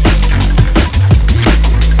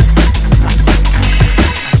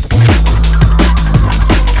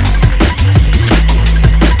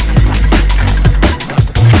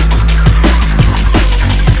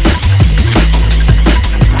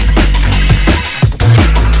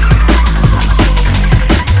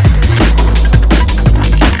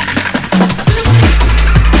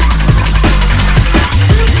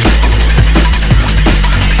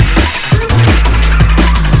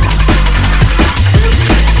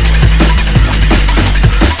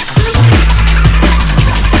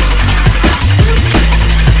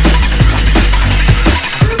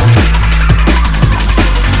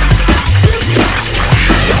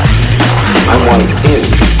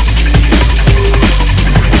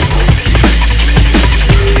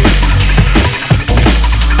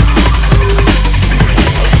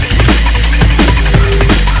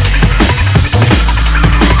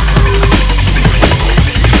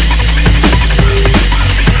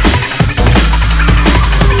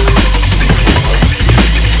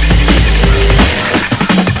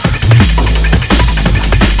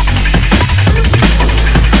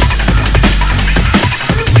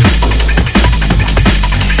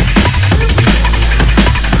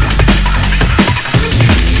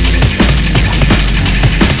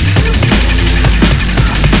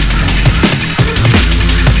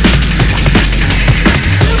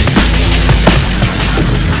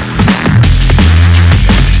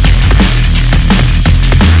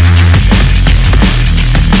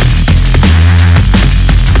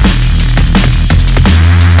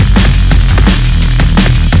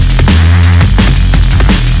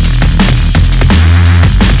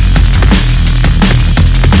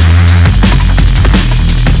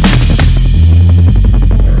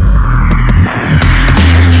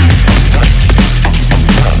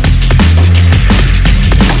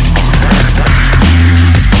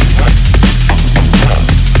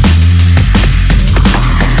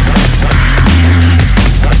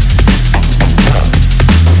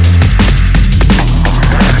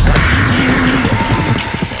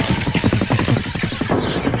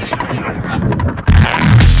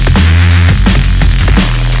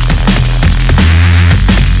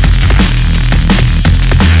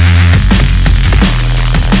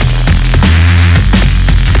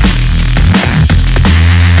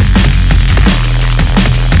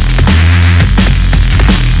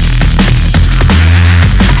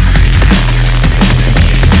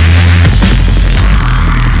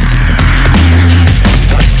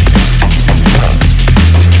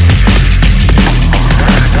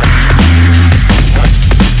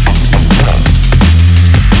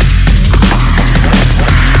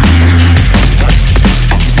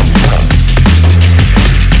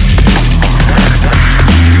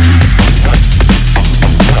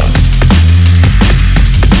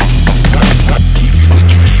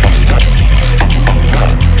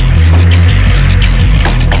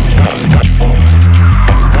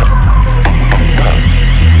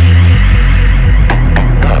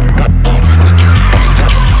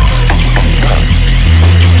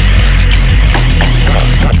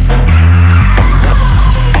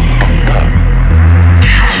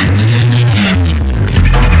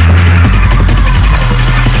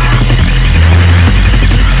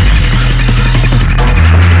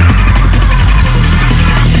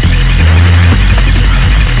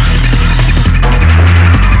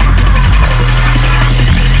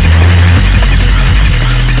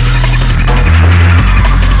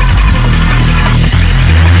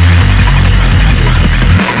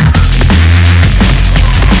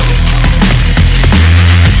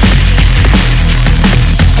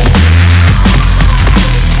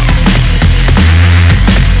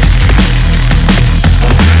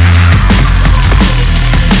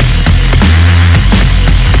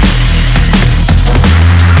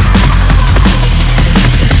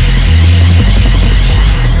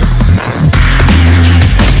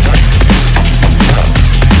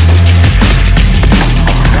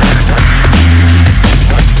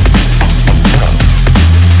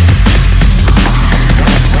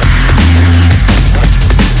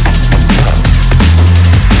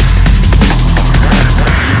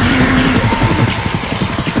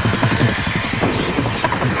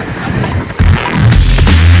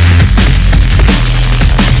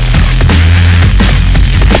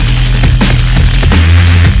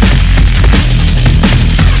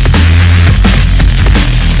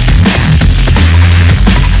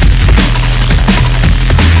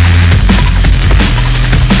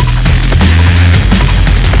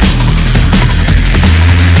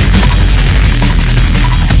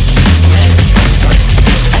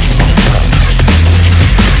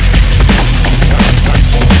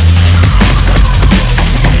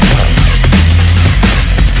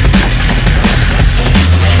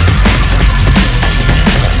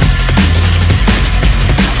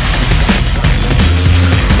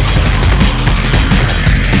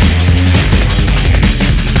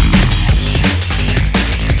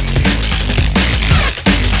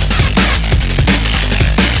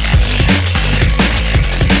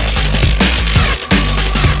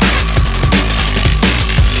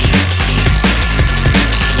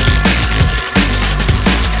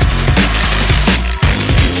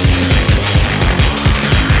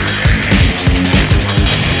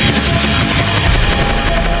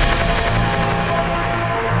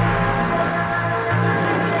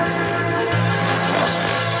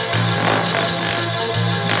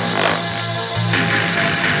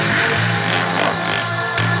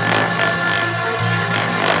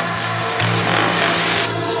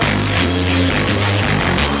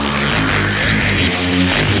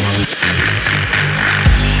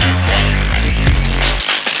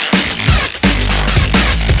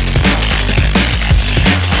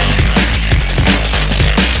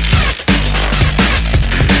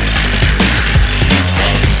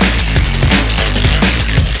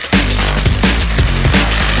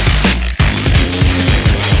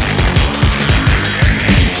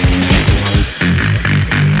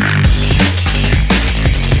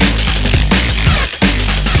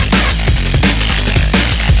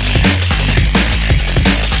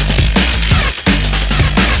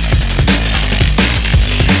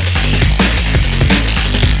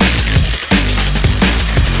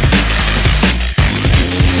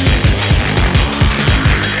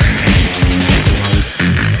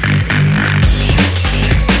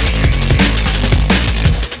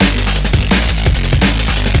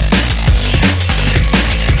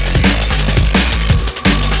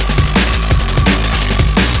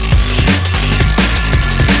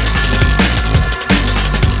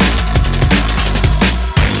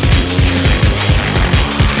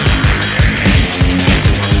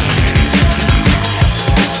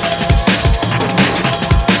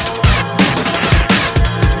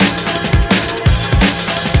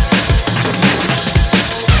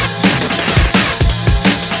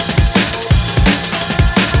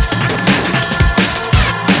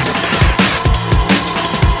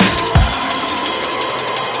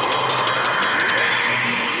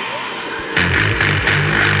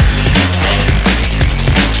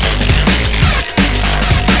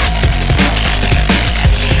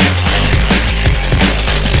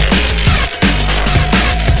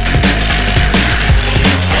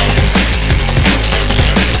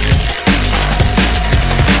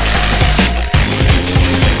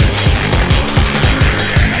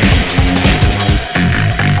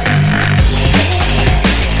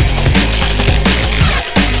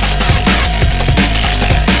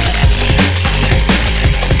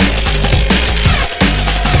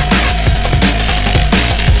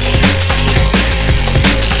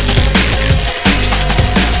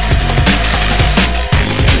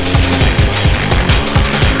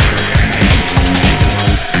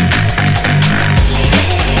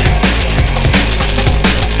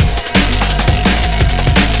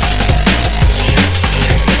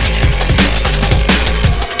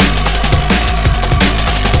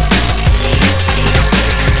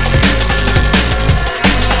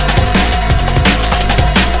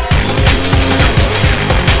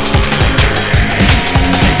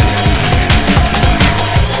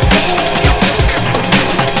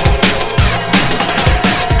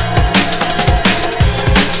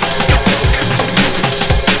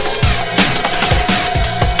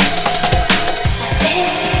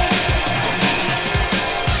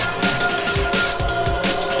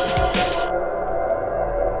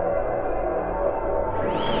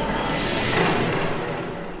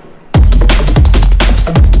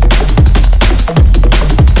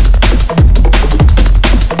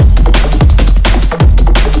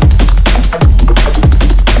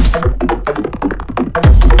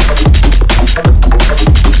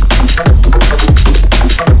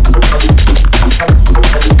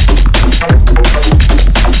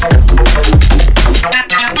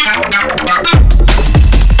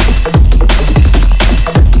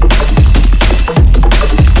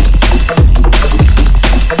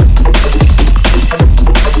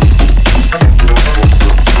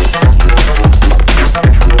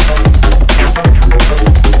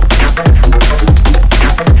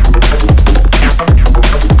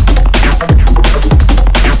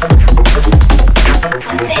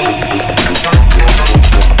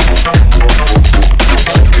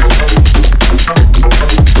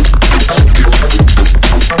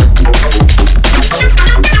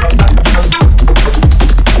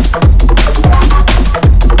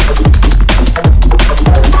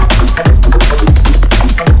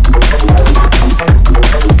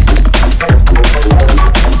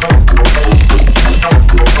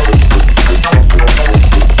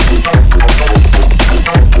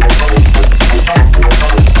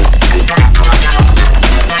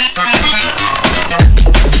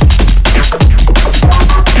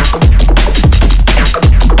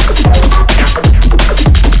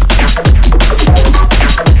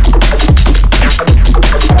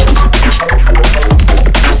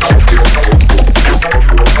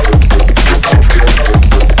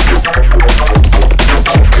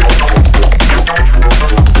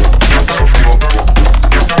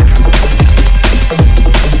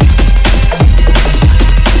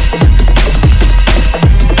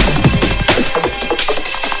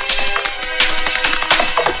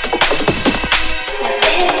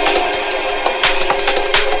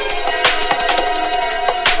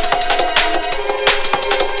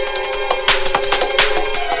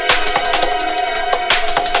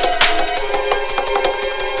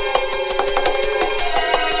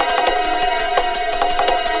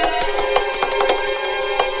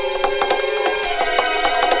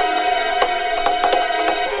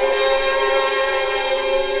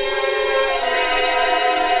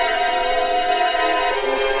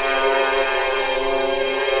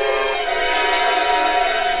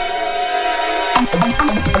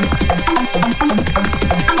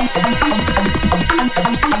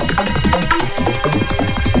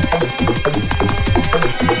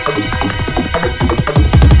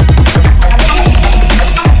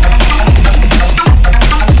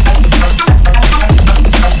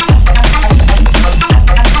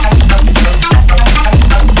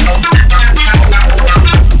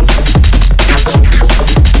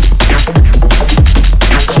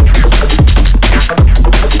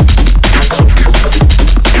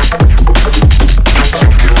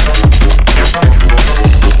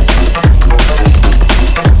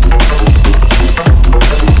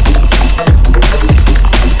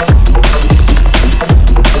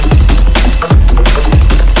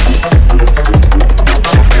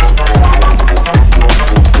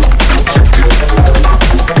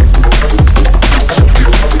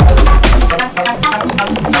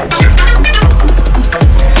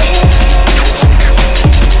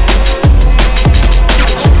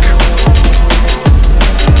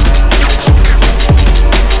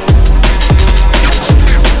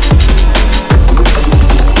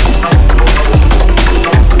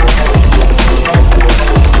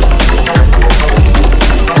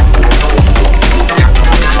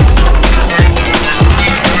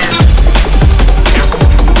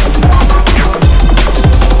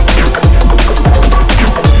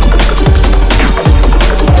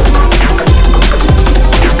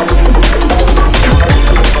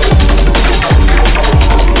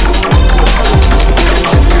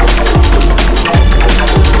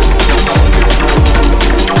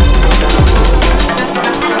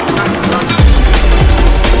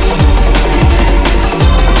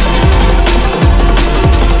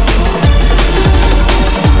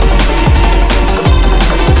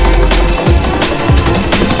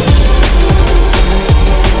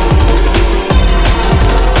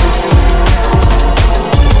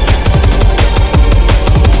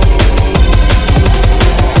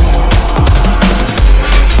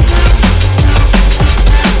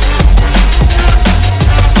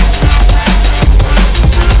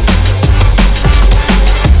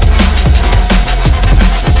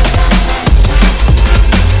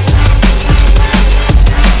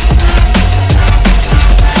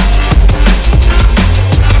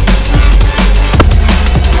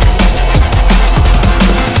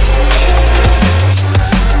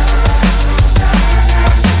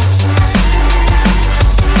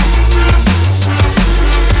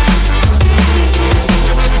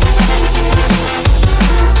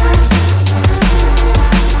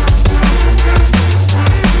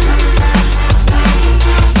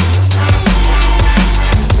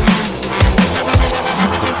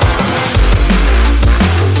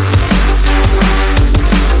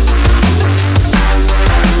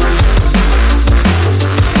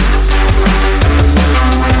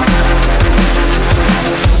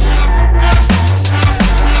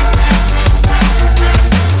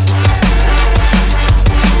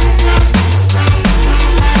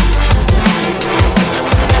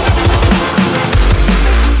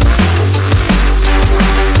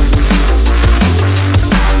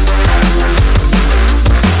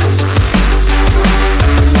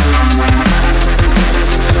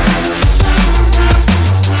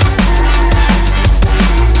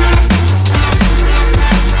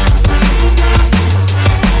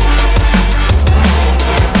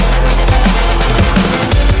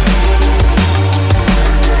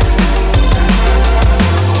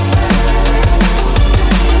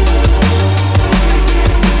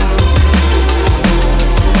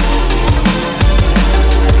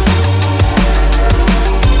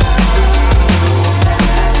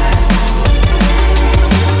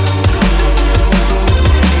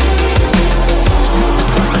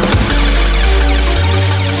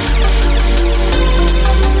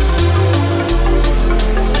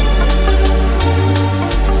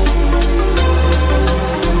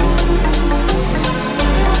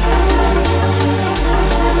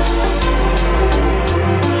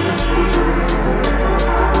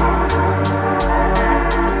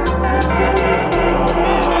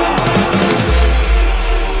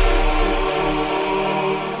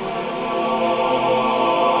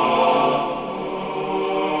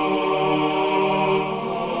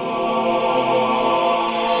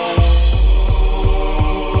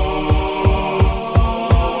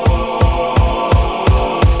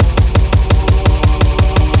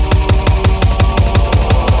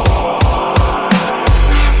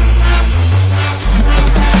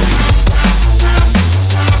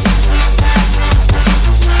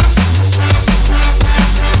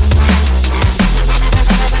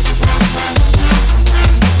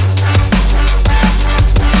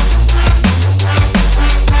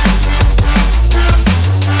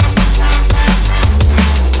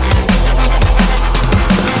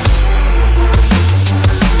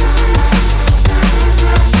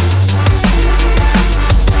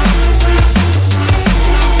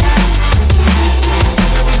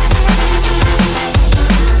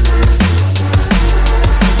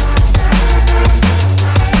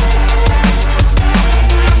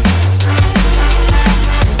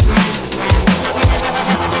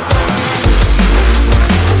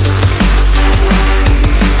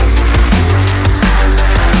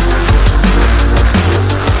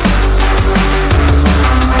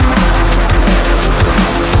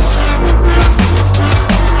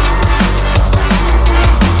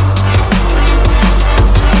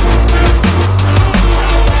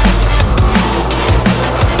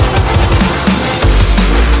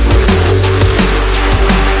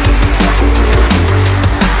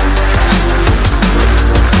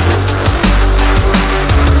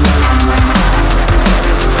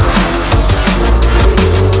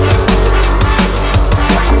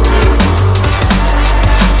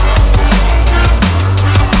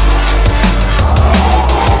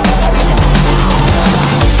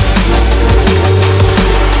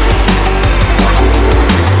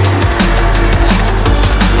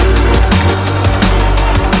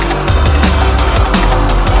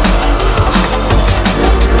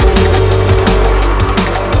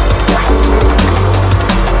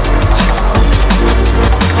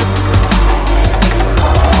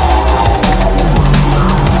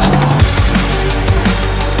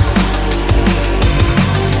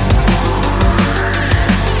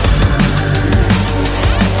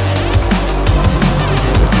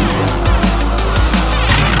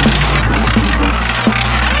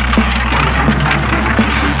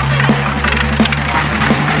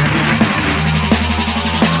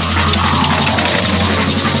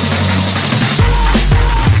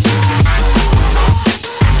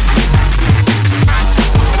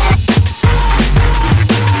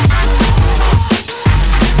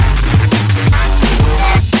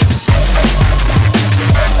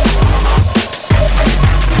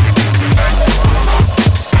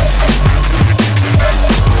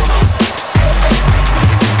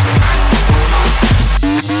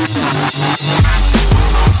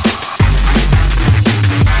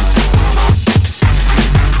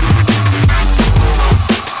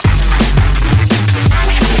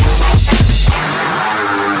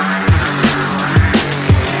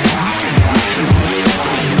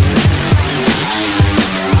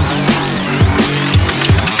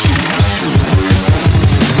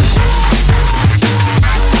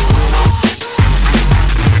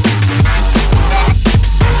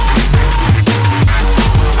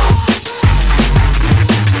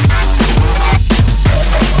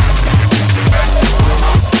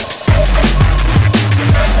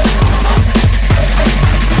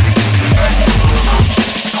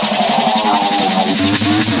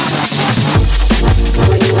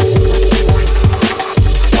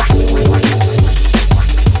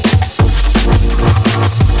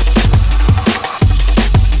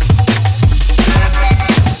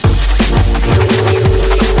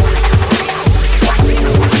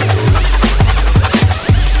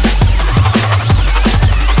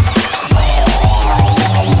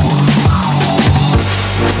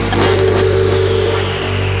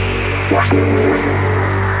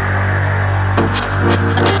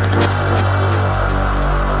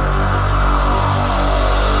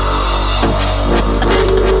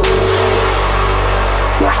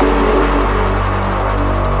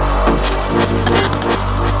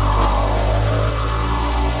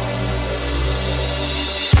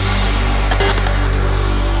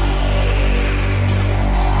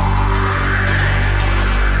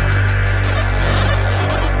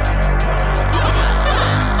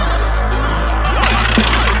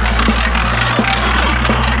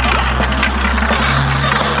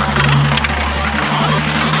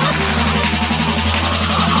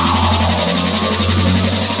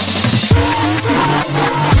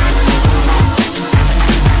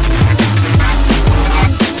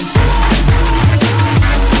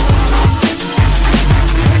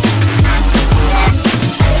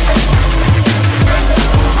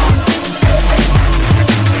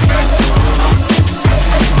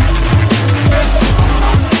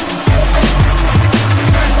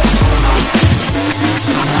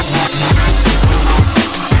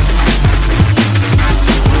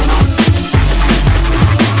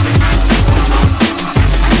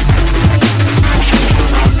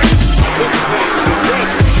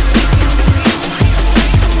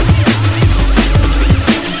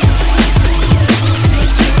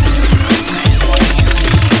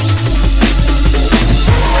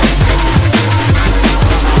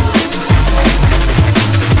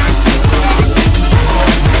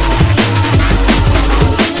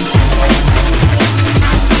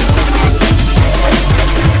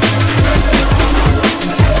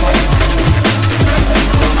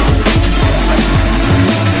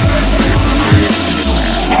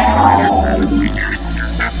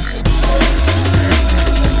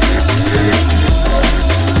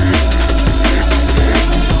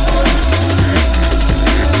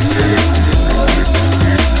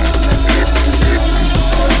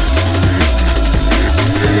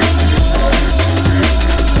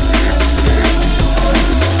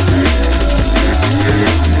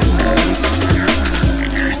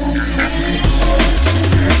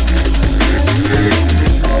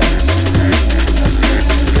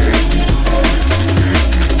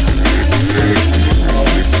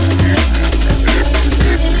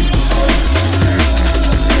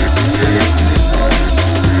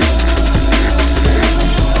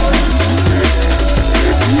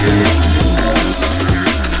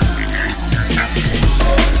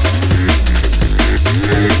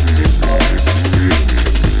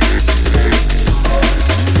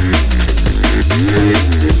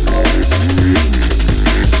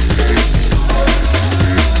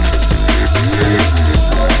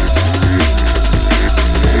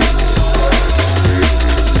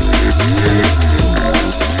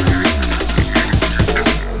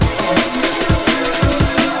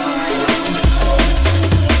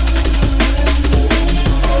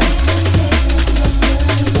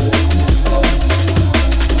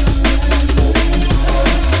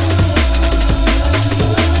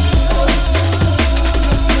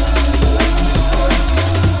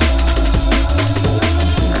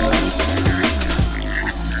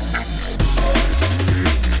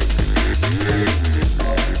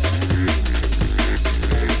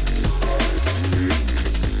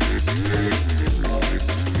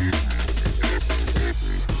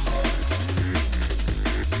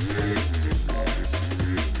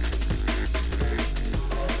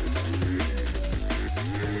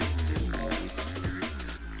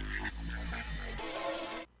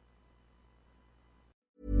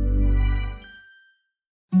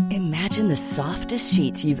 Imagine the softest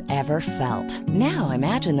sheets you've ever felt. Now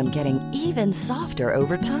imagine them getting even softer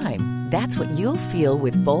over time. That's what you'll feel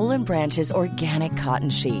with Boll & Branch's organic cotton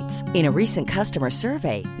sheets. In a recent customer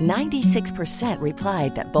survey, 96%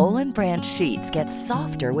 replied that Boll & Branch sheets get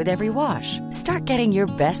softer with every wash. Start getting your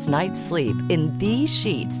best night's sleep in these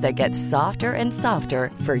sheets that get softer and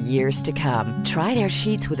softer for years to come. Try their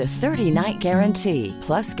sheets with a 30-night guarantee.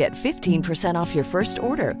 Plus, get 15% off your first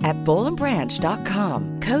order at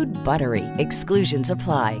bollandbranch.com. Code BUTTERY. Exclusions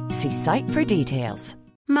apply. See site for details.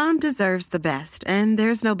 Mom deserves the best, and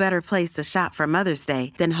there's no better place to shop for Mother's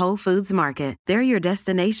Day than Whole Foods Market. They're your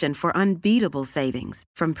destination for unbeatable savings,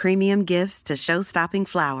 from premium gifts to show-stopping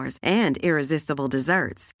flowers and irresistible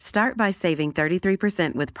desserts. Start by saving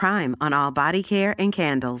 33% with Prime on all body care and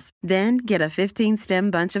candles. Then get a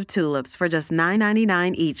 15-stem bunch of tulips for just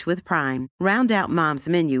 $9.99 each with Prime. Round out Mom's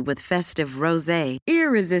menu with festive rosé,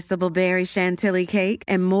 irresistible berry chantilly cake,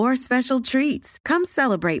 and more special treats. Come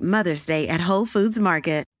celebrate Mother's Day at Whole Foods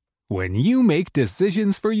Market. When you make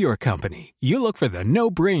decisions for your company, you look for the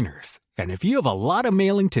no-brainers. And if you have a lot of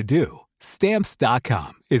mailing to do,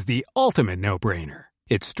 Stamps.com is the ultimate no-brainer.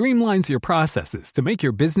 It streamlines your processes to make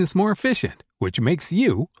your business more efficient, which makes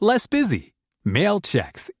you less busy. Mail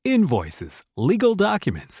checks, invoices, legal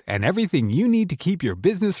documents, and everything you need to keep your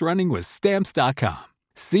business running with Stamps.com.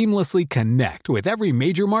 Seamlessly connect with every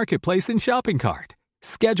major marketplace and shopping cart.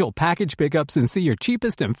 Schedule package pickups and see your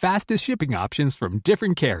cheapest and fastest shipping options from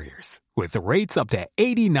different carriers, with rates up to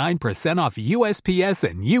 89% off USPS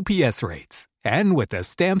and UPS rates. And with the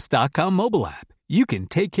Stamps.com mobile app, you can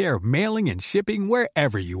take care of mailing and shipping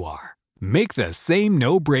wherever you are. Make the same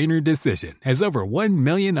no-brainer decision as over 1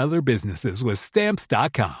 million other businesses with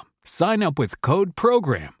Stamps.com. Sign up with code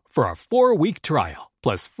PROGRAM for a 4-week trial,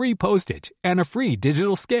 plus free postage and a free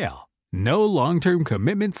digital scale. No long-term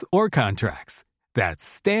commitments or contracts. That's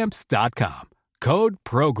Stamps.com. Code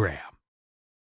PROGRAM.